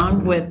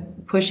 along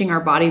with pushing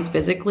our bodies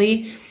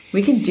physically,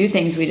 we can do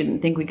things we didn't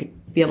think we could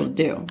be able to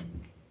do.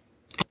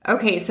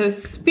 Okay, so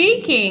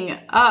speaking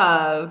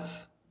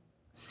of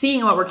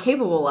seeing what we're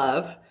capable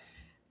of,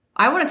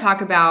 I want to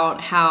talk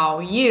about how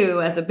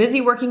you, as a busy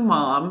working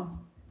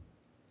mom,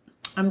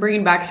 I'm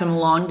bringing back some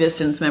long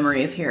distance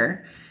memories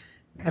here.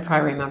 I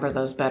probably remember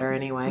those better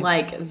anyway.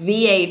 Like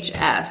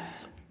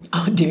VHS.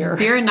 Oh dear.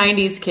 If you're a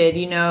 90s kid,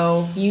 you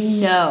know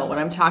what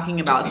I'm talking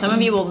about. Some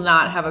of you will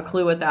not have a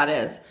clue what that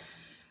is.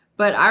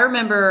 But I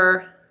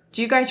remember,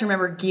 do you guys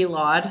remember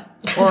Gilad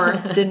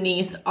or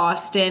Denise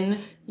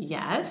Austin?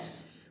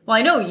 Yes. Well,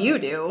 I know you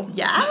do.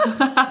 Yes.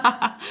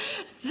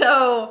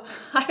 So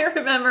I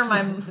remember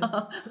my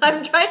mom.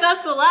 I'm trying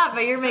not to laugh,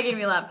 but you're making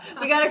me laugh.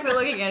 We got to quit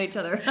looking at each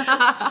other. All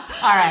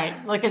right.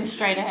 Looking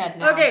straight ahead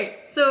now. Okay.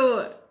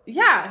 So,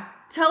 yeah.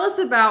 Tell us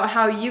about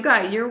how you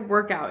got your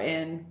workout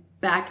in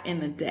back in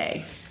the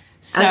day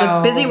as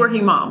a busy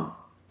working mom.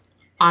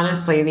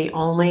 Honestly, the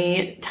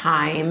only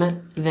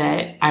time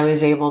that I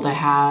was able to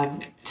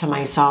have to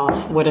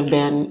myself would have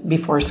been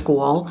before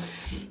school,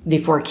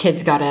 before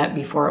kids got up,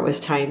 before it was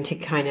time to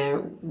kind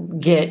of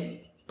get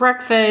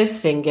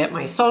breakfast and get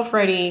myself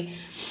ready.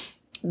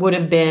 Would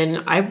have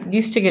been, I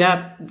used to get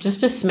up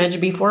just a smidge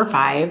before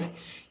 5,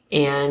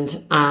 and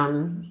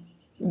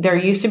there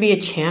used to be a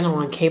channel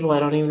on cable. I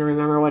don't even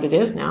remember what it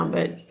is now,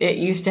 but it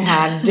used to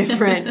have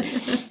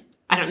different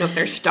I don't know if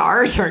they're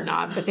stars or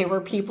not, but they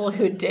were people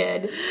who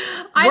did workout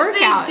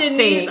things. I think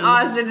Denise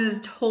Austin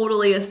is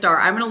totally a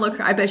star. I'm going to look.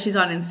 I bet she's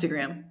on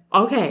Instagram.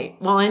 Okay.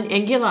 Well, and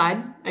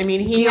Gilad, I mean,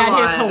 he had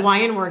his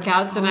Hawaiian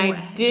workouts, and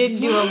I did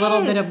do a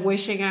little bit of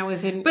wishing I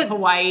was in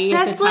Hawaii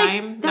at the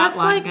time. That's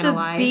like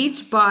the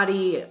beach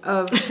body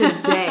of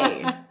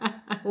today.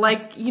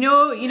 Like, you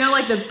know,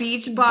 like the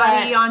beach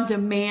body on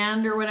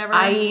demand or whatever.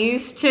 I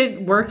used to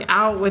work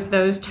out with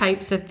those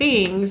types of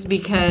things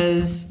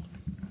because...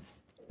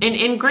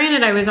 And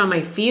granted, I was on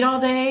my feet all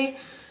day,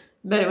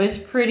 but it was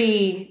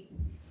pretty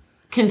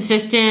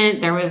consistent.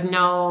 There was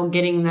no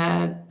getting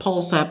the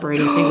pulse up or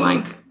anything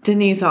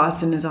Denise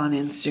Austin is on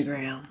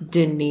Instagram.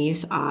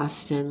 Denise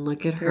Austin.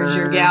 Look at her. There's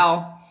your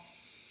gal.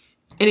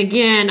 And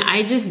again,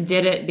 I just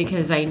did it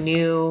because I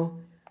knew.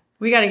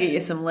 We got to get you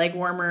some leg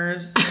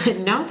warmers.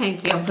 No,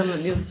 thank you. Some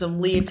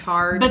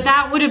leotards. But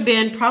that would have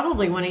been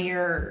probably one of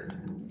your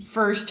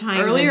first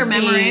times. Earlier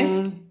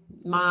memories.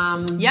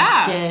 Mom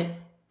get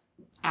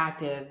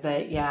active.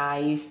 But yeah, I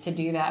used to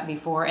do that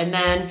before. And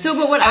then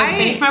I would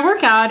finish my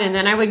workout and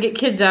then I would get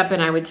kids up and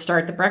I would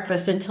start the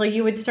breakfast until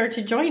you would start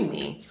to join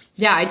me.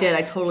 Yeah, I did.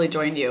 I totally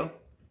joined you.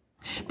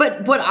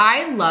 But what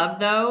I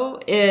love though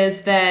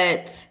is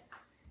that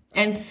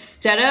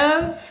instead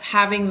of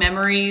having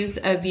memories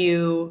of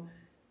you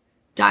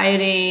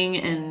dieting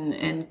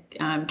and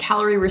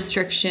calorie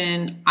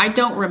restriction, I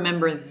don't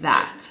remember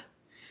that.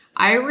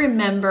 I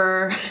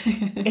remember.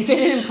 Is it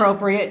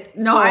inappropriate?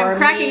 No, I'm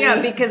cracking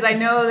up because I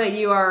know that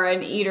you are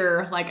an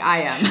eater like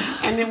I am.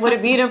 And would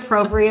it be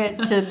inappropriate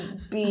to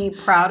be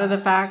proud of the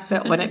fact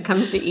that when it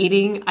comes to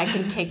eating, I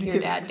can take your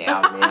dad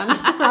down, man.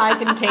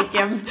 I can take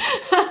him.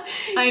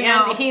 I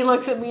know. And he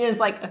looks at me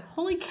as like,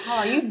 holy cow,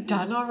 are you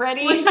done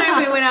already? One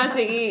time we went out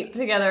to eat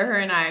together, her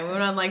and I. We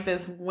went on like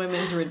this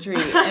women's retreat,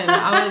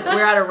 and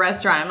we're at a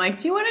restaurant. I'm like,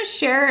 "Do you want to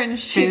share?" And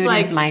she's Food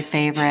like, is my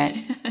favorite.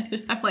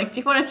 I'm like,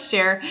 "Do you want to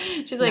share?"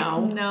 She's like,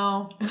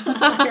 "No,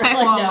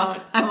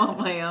 I want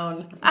my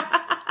own."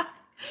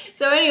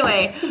 So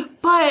anyway,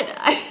 but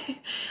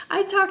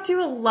I talk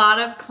to a lot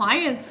of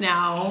clients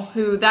now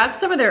who that's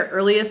some of their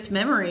earliest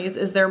memories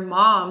is their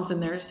moms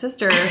and their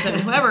sisters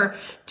and whoever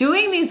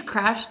doing these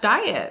crash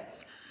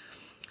diets.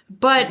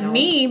 But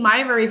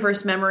my very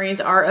first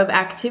memories are of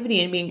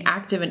activity and being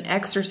active and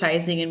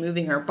exercising and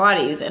moving our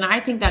bodies. And I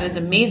think that is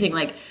amazing.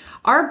 Like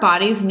our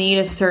bodies need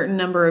a certain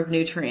number of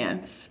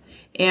nutrients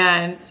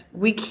and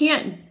we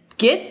can't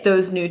get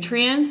those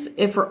nutrients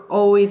if we're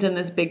always in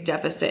this big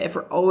deficit, if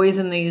we're always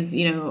in these,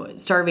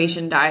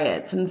 starvation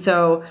diets. And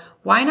so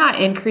why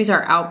not increase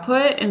our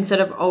output instead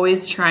of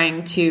always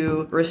trying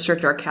to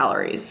restrict our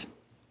calories?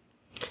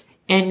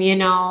 And,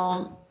 and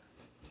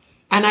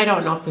I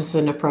don't know if this is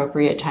an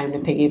appropriate time to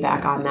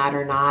piggyback on that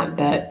or not,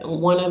 but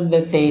one of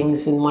the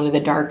things in one of the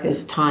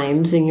darkest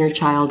times in your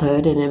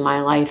childhood and in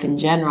my life in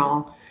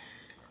general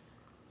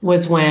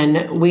was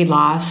when we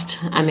lost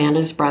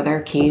Amanda's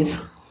brother, Keith.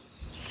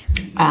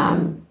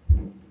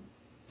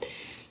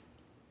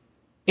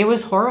 It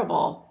was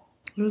horrible.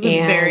 It was a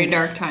very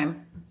dark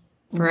time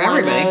for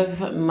everybody.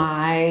 One of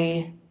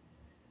my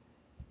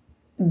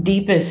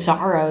deepest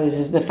sorrows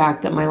is the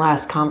fact that my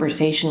last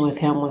conversation with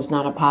him was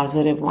not a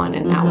positive one.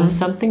 And that was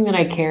something that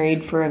I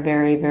carried for a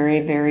very,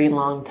 very, very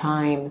long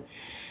time.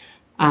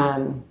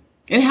 And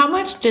how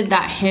much did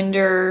that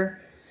hinder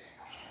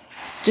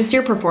just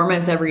your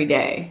performance every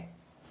day?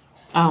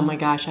 Oh my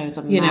gosh, I was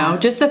a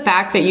mess. Just the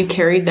fact that you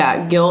carried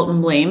that guilt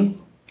and blame.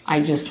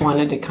 I just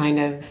wanted to kind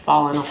of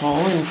fall in a hole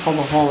and pull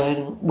the hole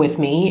in with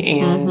me.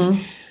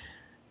 And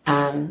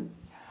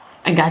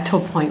I got to a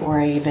point where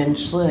I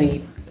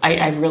eventually,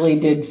 I really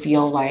did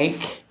feel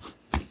like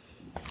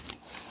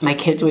my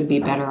kids would be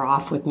better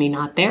off with me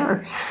not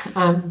there.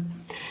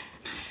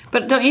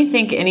 But don't you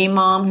think any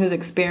mom who's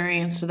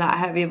experienced that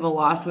heavy of a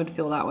loss would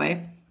feel that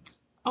way?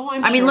 Oh,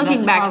 I'm I mean, sure looking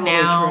that's back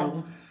now,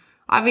 true.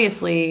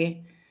 obviously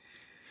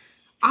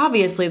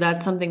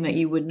that's something that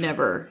you would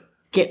never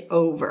get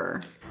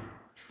over.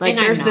 Like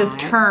there's this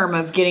term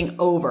of getting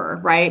over,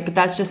 right? But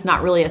that's just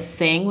not really a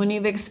thing when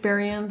you've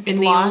experienced and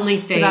loss the only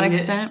thing to that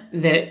extent.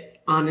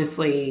 That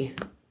honestly,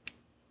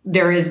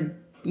 there is,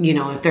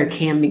 if there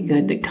can be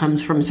good that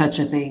comes from such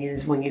a thing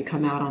is when you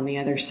come out on the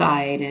other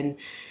side and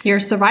you're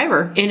a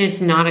survivor. And it's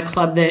not a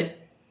club that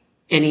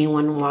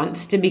anyone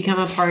wants to become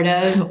a part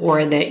of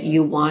or that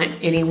you want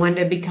anyone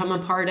to become a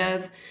part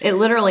of. It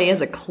literally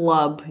is a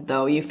club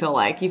though. You feel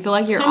like you're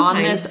sometimes,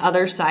 on this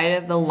other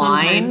side of the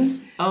line.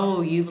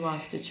 Oh, you've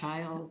lost a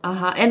child.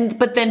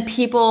 But then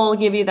people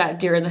give you that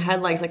deer in the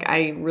headlights. Like,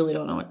 I really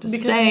don't know what to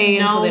say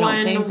until they don't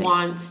say anything. No one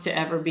wants to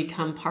ever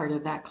become part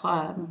of that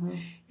club. Mm-hmm.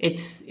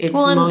 It's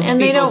well, most and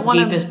people's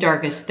deepest,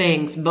 darkest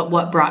things. But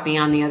what brought me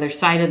on the other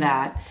side of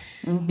that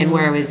and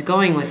where I was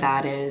going with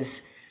that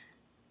is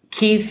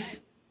Keith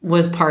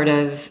was part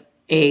of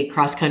a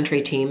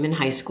cross-country team in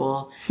high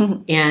school.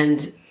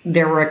 And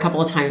there were a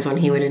couple of times when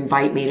he would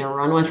invite me to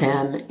run with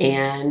him.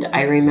 And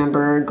I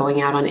remember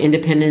going out on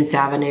Independence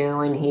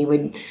Avenue and he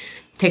would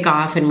take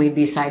off and we'd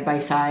be side by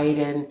side.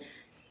 And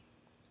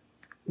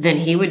then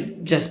he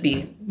would just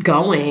be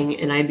going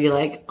and I'd be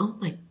like, oh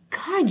my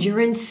God,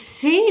 you're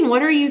insane.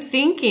 What are you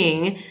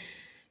thinking?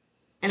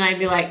 And I'd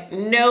be like,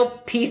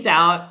 nope, peace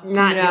out.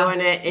 Not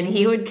doing it. And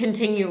he would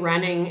continue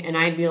running and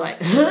I'd be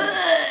like,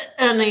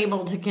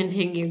 unable to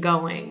continue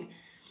going.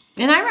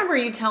 And I remember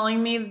you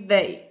telling me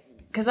that,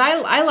 because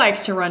I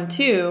like to run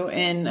too,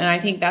 and I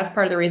think that's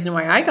part of the reason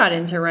why I got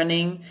into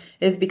running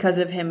is because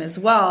of him as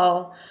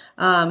well.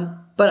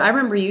 But I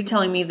remember you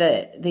telling me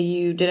that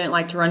you didn't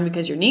like to run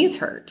because your knees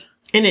hurt.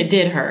 And it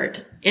did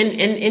hurt. And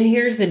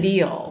here's the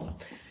deal.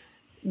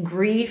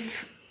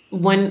 Grief,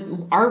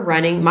 when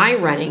my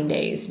running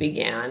days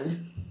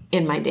began,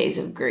 in my days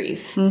of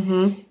grief,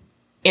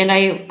 And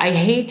I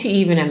hate to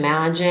even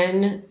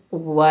imagine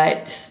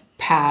what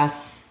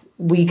path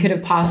we could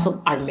have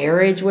our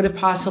marriage would have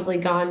possibly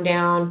gone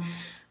down,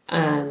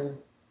 the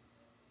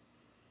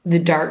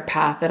dark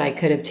path that I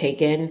could have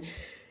taken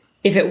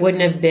if it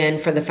wouldn't have been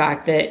for the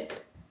fact that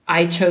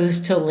I chose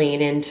to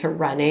lean into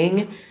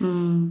running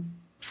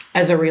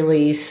as a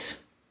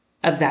release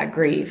of that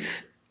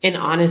grief. And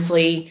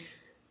honestly,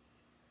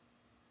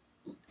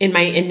 in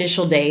my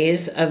initial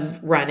days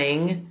of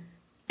running,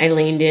 I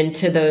leaned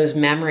into those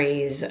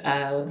memories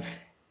of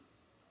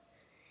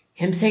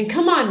him saying,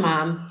 "Come on,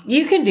 Mom,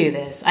 you can do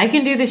this. I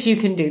can do this. You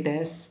can do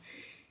this."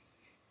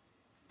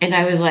 And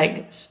I was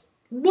like,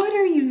 "What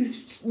are you?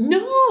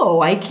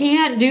 No, I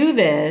can't do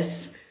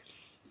this."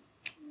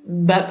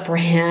 But for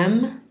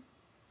him,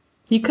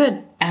 you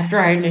could. After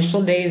our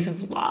initial days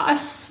of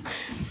loss,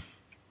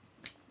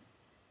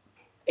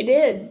 I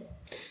did.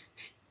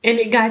 And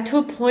it got to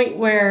a point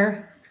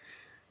where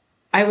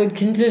I would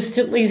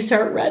consistently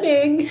start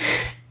running.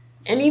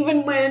 And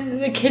even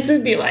when the kids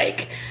would be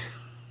like,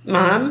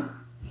 "Mom,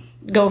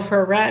 go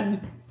for a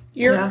run.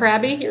 You're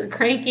crabby. You're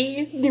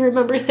cranky." Do you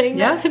remember saying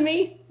that to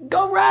me?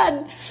 Go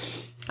run.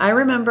 I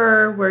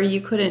remember where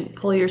you couldn't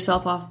pull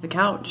yourself off the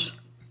couch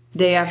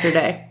day after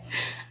day.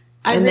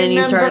 And then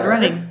you started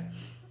running.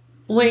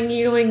 When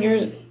you and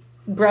your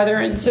brother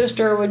and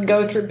sister would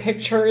go through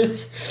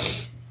pictures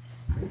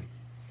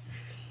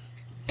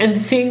and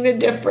seeing the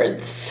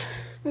difference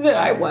that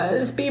I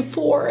was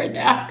before and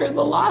after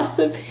the loss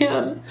of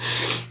him.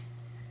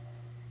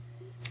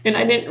 And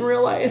I didn't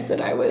realize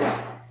that I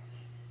was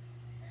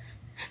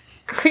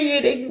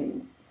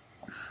creating...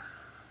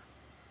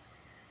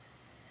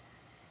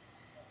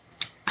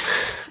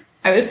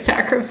 I was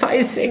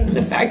sacrificing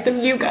the fact of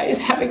you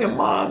guys having a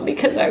mom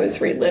because I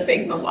was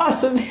reliving the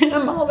loss of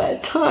him all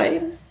that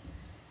time.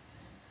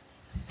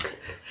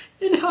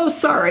 And how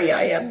sorry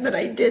I am that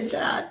I did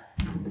that.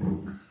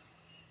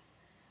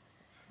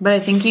 But I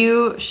think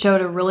you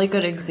showed a really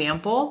good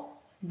example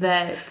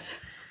that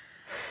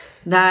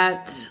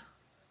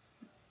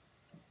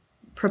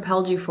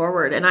propelled you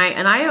forward. And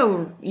I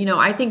owe,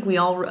 I think we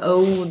all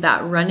owe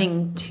that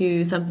running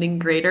to something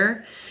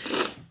greater.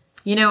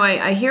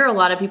 I hear a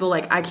lot of people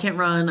like, I can't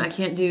run, I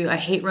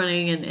hate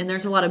running. And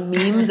there's a lot of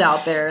memes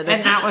out there. And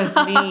that was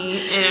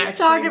me. And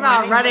talk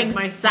about running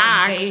my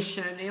sacks.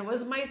 Salvation. It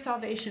was my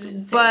salvation.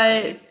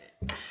 And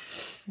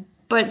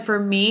but for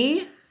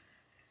me,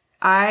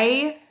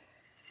 I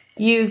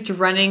used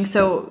running.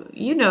 So,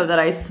 that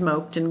I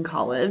smoked in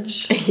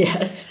college.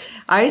 Yes.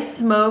 I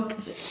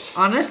smoked,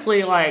 honestly,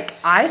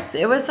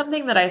 it was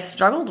something that I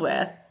struggled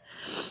with.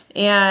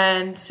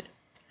 And,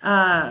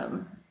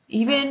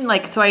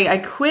 so I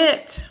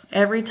quit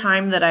every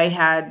time that I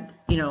had,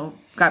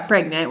 got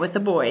pregnant with the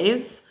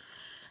boys.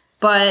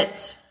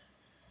 But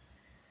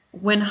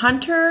when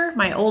Hunter,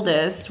 my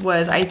oldest,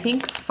 was, I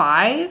think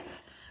 5, I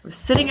was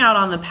sitting out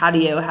on the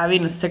patio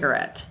having a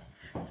cigarette.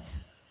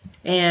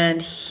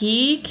 And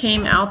he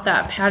came out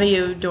that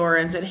patio door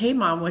and said, "Hey,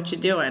 Mom, what you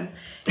doing?"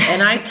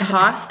 And I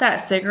tossed that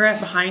cigarette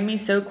behind me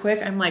so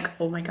quick. I'm like,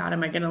 oh my God,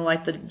 am I going to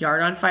light the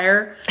yard on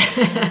fire?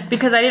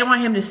 Because I didn't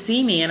want him to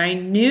see me. And I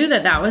knew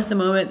that was the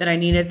moment that I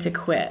needed to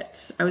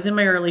quit. I was in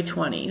my early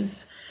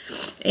 20s.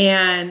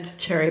 And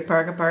Cherry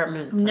Park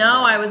Apartments.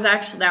 No,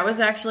 that was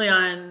actually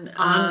on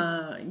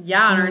our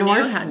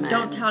Norseman.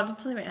 Don't tell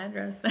me my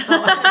address. That's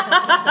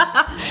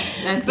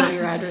not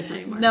your address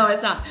anymore. No,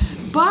 it's not.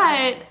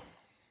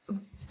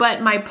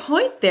 But my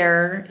point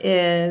there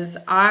is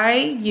I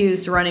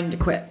used running to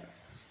quit.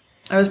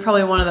 I was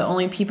probably one of the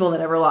only people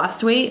that ever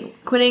lost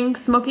weight quitting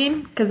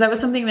smoking because that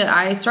was something that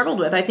I struggled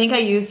with. I think I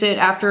used it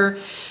after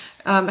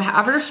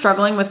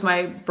struggling with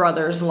my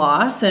brother's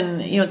loss,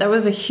 and that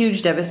was a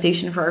huge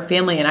devastation for our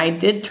family. And I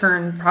did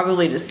turn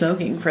probably to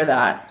smoking for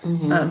that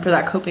for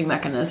that coping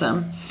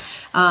mechanism,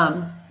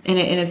 and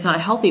it's not a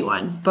healthy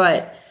one.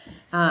 But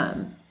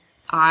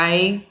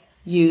I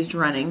used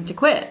running to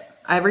quit.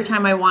 Every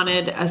time I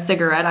wanted a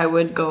cigarette, I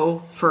would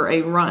go for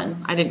a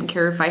run. I didn't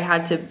care if I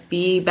had to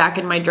be back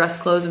in my dress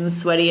clothes and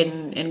sweaty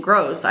and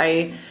gross.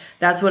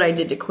 That's what I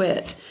did to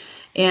quit.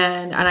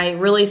 And I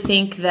really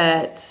think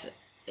that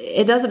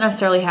it doesn't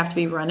necessarily have to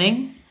be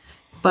running,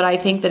 but I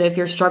think that if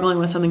you're struggling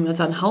with something that's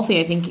unhealthy,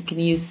 I think you can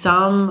use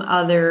some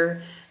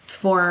other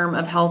form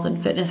of health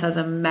and fitness as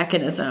a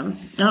mechanism.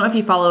 I don't know if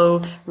you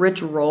follow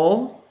Rich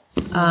Roll.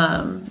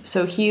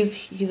 So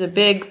he's a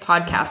big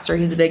podcaster.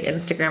 He's a big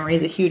Instagrammer.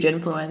 He's a huge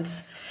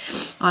influence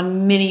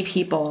on many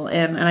people.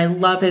 And I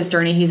love his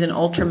journey. He's an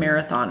ultra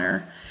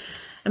marathoner.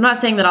 I'm not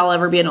saying that I'll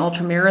ever be an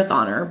ultra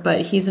marathoner,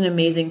 but he's an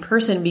amazing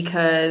person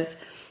because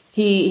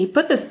he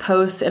put this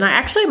post, and I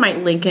actually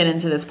might link it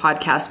into this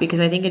podcast because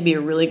I think it'd be a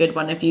really good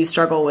one if you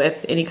struggle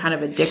with any kind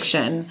of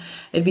addiction.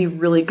 It'd be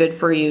really good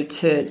for you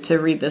to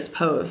read this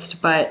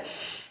post. But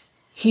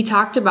he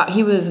talked about,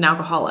 he was an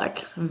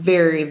alcoholic,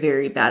 very,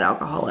 very bad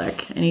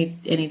alcoholic. And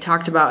he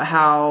talked about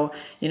how,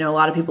 a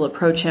lot of people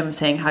approach him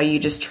saying how you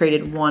just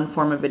traded one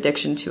form of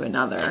addiction to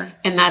another.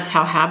 And that's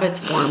how habits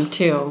form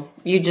too.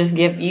 You just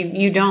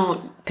you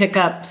don't pick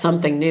up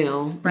something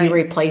new. Right. You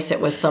replace it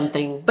with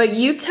something. But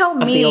you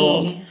tell of the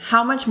old. me,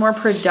 how much more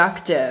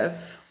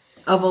productive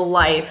of a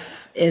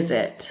life is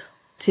it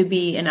to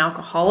be an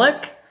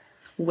alcoholic,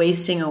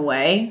 wasting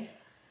away,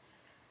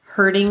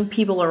 hurting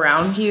people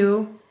around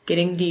you,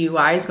 getting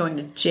DUIs, going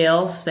to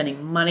jail,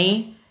 spending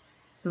money,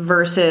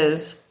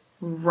 versus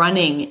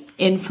running,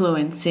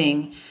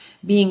 influencing,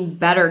 being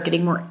better,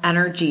 getting more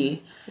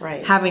energy,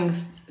 Right. having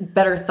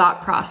better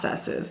thought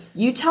processes.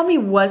 You tell me,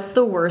 what's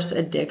the worst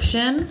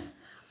addiction?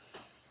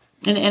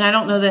 And I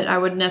don't know that I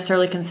would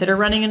necessarily consider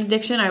running an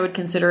addiction. I would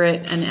consider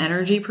it an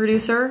energy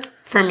producer.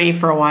 For me,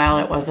 for a while,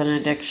 it was an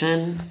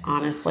addiction.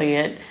 Honestly,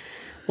 it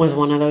was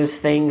one of those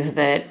things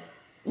that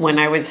when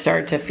I would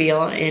start to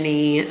feel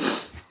any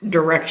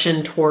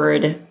direction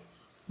toward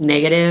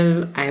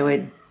negative, I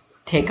would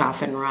take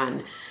off and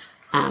run.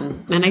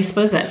 And I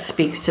suppose that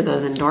speaks to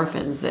those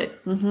endorphins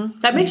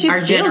that Makes you are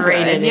feel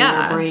generated good. in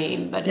Yeah. your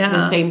brain. But at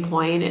the same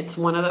point, it's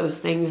one of those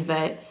things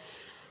that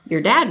your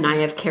dad and I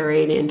have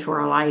carried into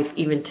our life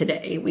even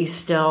today. We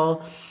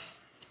still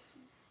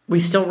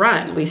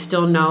run. We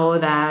still know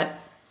that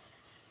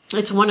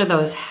it's one of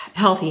those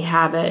healthy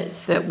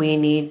habits that we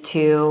need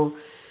to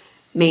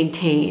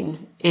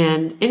maintain.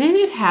 And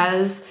it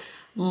has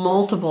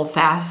multiple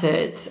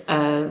facets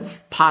of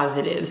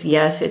positives.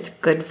 Yes, it's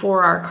good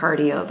for our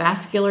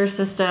cardiovascular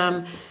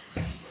system.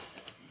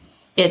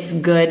 It's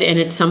good, and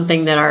it's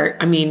something that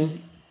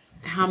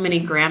how many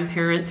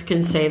grandparents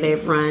can say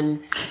they've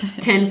run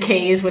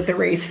 10Ks with the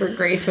Race for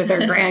Grace with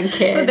their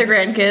grandkids? With their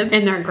grandkids.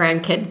 And their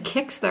grandkid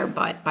kicks their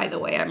butt, by the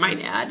way, I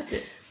might add.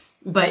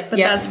 But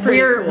yeah, that's pretty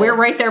cool. We're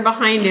right there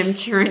behind him,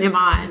 cheering him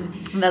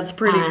on. That's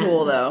pretty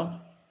cool, though.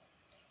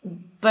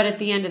 But at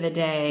the end of the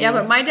day... Yeah,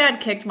 but my dad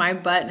kicked my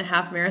butt in a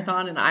half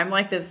marathon, and I'm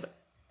like this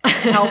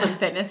health and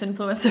fitness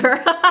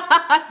influencer,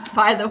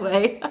 by the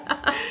way.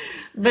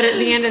 But at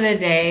the end of the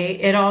day,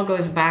 it all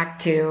goes back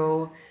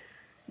to...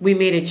 We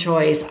made a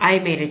choice. I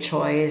made a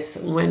choice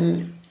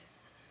when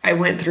I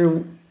went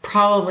through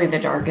probably the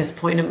darkest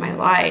point of my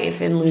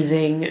life in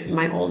losing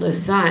my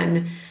oldest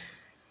son.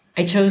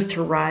 I chose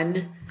to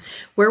run.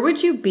 Where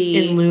would you be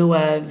in lieu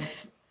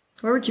of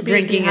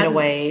drinking it hadn't-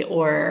 away?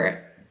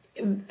 Or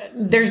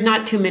there's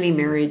not too many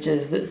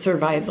marriages that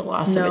survive the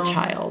loss of a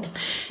child,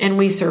 and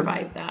we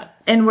survived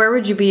that. And where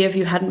would you be if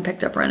you hadn't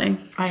picked up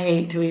running? I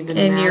hate to even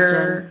In imagine.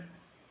 your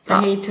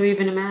I hate to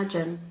even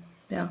imagine.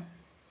 Yeah.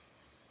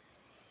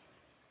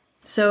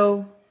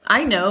 So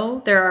I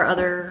know there are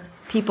other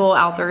people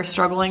out there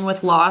struggling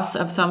with loss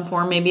of some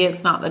form. Maybe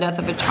it's not the death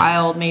of a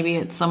child. Maybe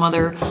it's some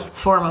other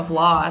form of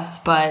loss.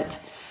 But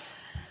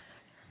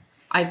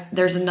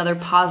there's another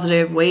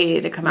positive way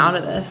to come out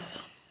of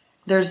this.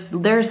 There's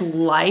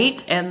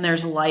light and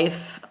there's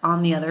life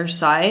on the other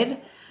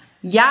side.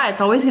 Yeah,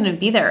 it's always going to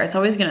be there. It's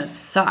always going to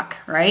suck,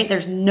 right?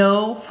 There's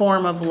no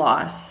form of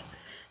loss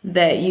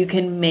that you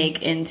can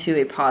make into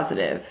a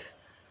positive.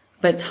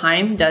 But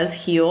time does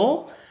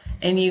heal,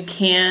 and you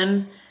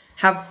can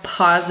have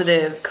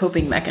positive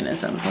coping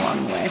mechanisms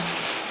along the way.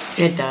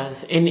 It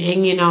does. And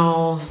you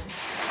know,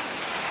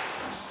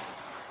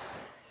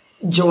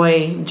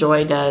 joy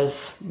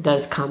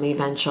does come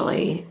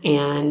eventually.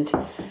 And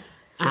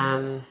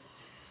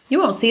you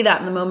won't see that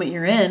in the moment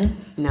you're in,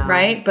 No.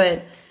 right?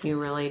 But you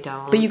really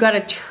don't. But you got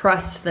to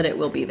trust that it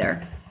will be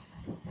there.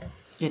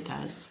 It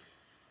does.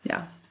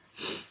 Yeah.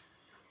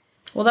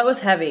 Well, that was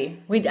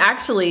heavy. We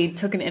actually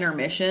took an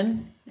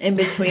intermission in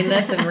between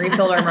this and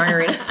refilled our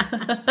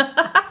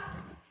margaritas.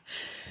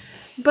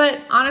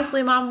 But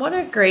honestly, Mom, what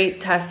a great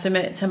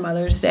testament to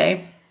Mother's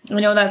Day. I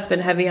know that's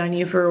been heavy on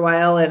you for a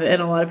while, and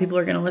a lot of people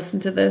are going to listen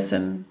to this,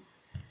 and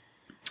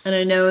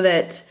I know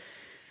that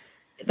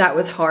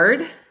was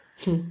hard.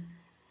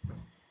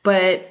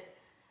 But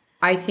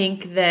I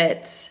think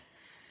that,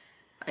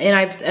 and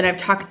I've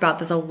talked about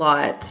this a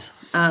lot.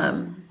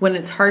 When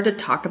it's hard to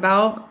talk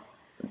about,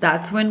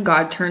 that's when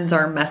God turns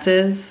our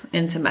messes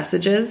into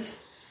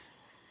messages.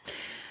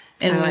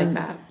 And I like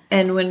that.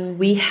 And when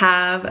we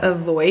have a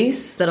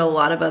voice that a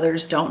lot of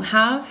others don't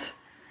have,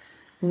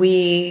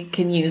 we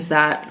can use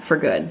that for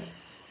good.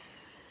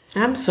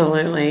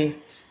 Absolutely.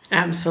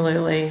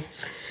 Absolutely.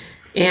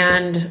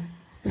 And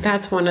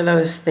that's one of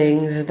those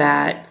things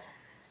that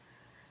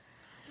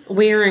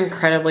we are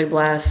incredibly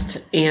blessed.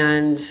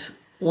 And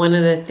one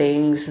of the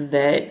things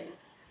that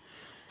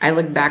I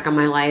look back on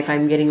my life,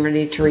 I'm getting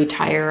ready to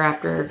retire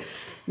after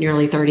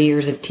nearly 30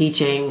 years of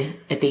teaching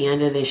at the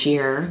end of this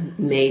year,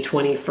 May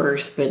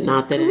 21st, but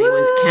not that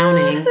anyone's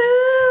counting.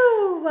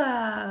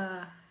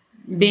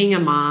 Being a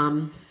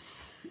mom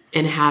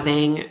and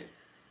having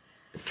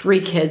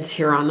 3 kids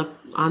here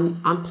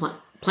on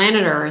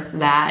planet Earth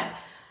that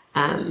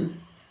are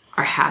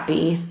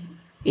happy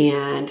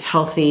and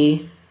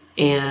healthy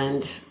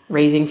and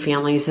raising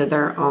families of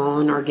their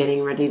own or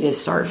getting ready to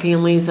start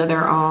families of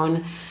their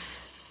own.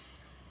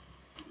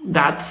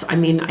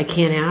 I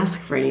can't ask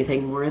for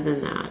anything more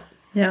than that.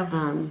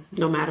 Yeah.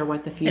 No matter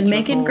what the future and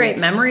making holds. great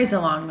memories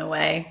along the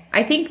way.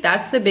 I think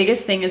that's the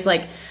biggest thing is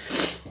like,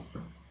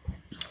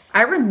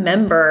 I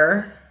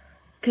remember,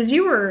 because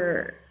you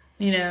were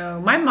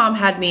my mom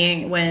had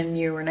me when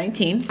you were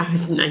 19. I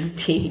was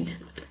 19.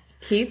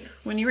 Keith,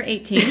 when you were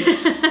 18.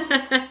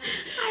 I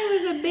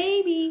was a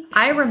baby.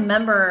 I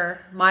remember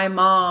my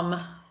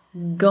mom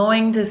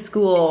going to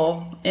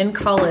school in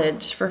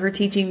college for her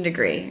teaching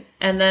degree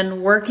and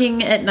then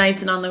working at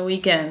nights and on the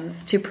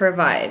weekends to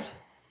provide.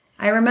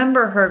 I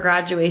remember her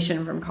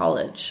graduation from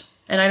college,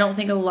 and I don't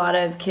think a lot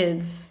of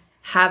kids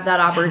have that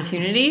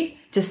opportunity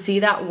to see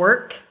that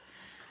work.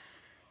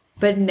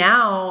 But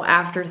now,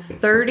 after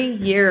 30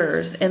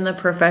 years in the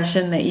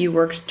profession that you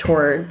worked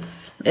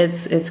towards,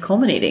 it's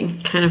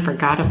culminating. Kind of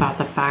forgot about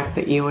the fact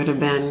that you would have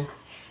been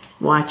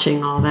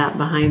watching all that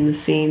behind the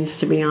scenes,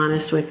 to be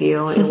honest with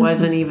you. It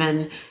wasn't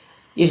even,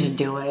 you just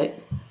do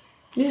it.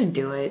 You just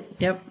do it.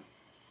 Yep.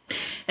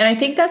 And I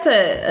think that's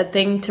a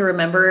thing to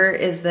remember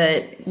is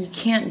that you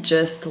can't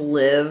just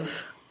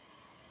live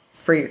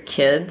for your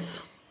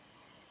kids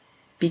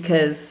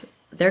because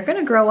they're going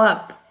to grow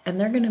up and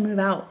they're going to move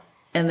out.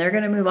 And they're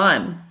going to move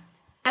on.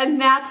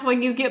 And that's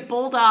when you get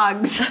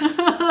bulldogs.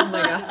 Oh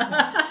my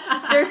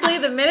God. Seriously,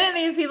 the minute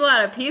these people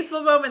had a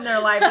peaceful moment in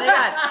their life, they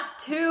got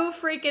 2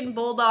 freaking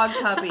bulldog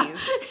puppies.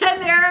 And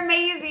they're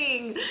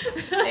amazing.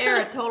 They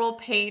are a total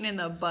pain in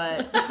the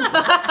butt.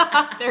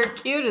 They're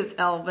cute as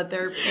hell, but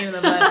they're a pain in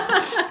the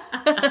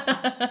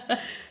butt.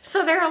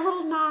 So they're a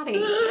little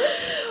naughty.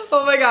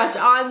 Oh my gosh.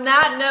 On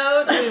that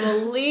note, we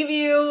will leave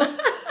you.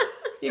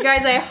 You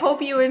guys, I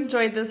hope you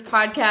enjoyed this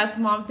podcast.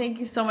 Mom, thank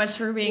you so much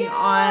for being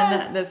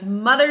on this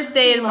Mother's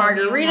Day and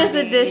Margaritas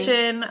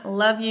edition.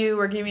 Love you.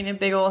 We're giving you a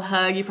big old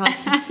hug. You probably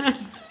can't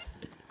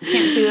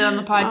see that on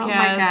the podcast. Oh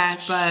my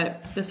gosh.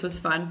 But this was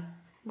fun.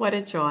 What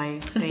a joy.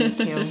 Thank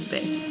you.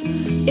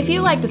 Thanks. If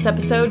you like this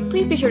episode,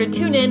 please be sure to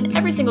tune in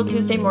every single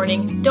Tuesday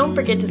morning. Don't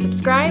forget to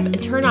subscribe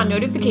and turn on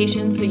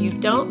notifications so you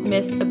don't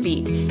miss a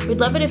beat. We'd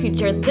love it if you'd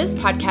share this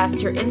podcast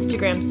to your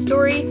Instagram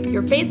story,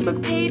 your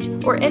Facebook page,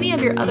 or any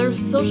of your other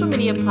social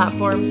media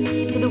platforms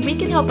so that we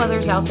can help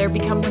others out there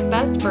become the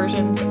best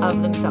versions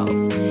of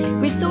themselves.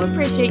 We so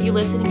appreciate you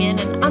listening in,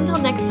 and until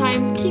next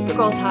time, keep your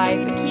goals high,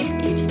 but keep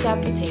each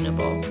step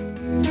attainable.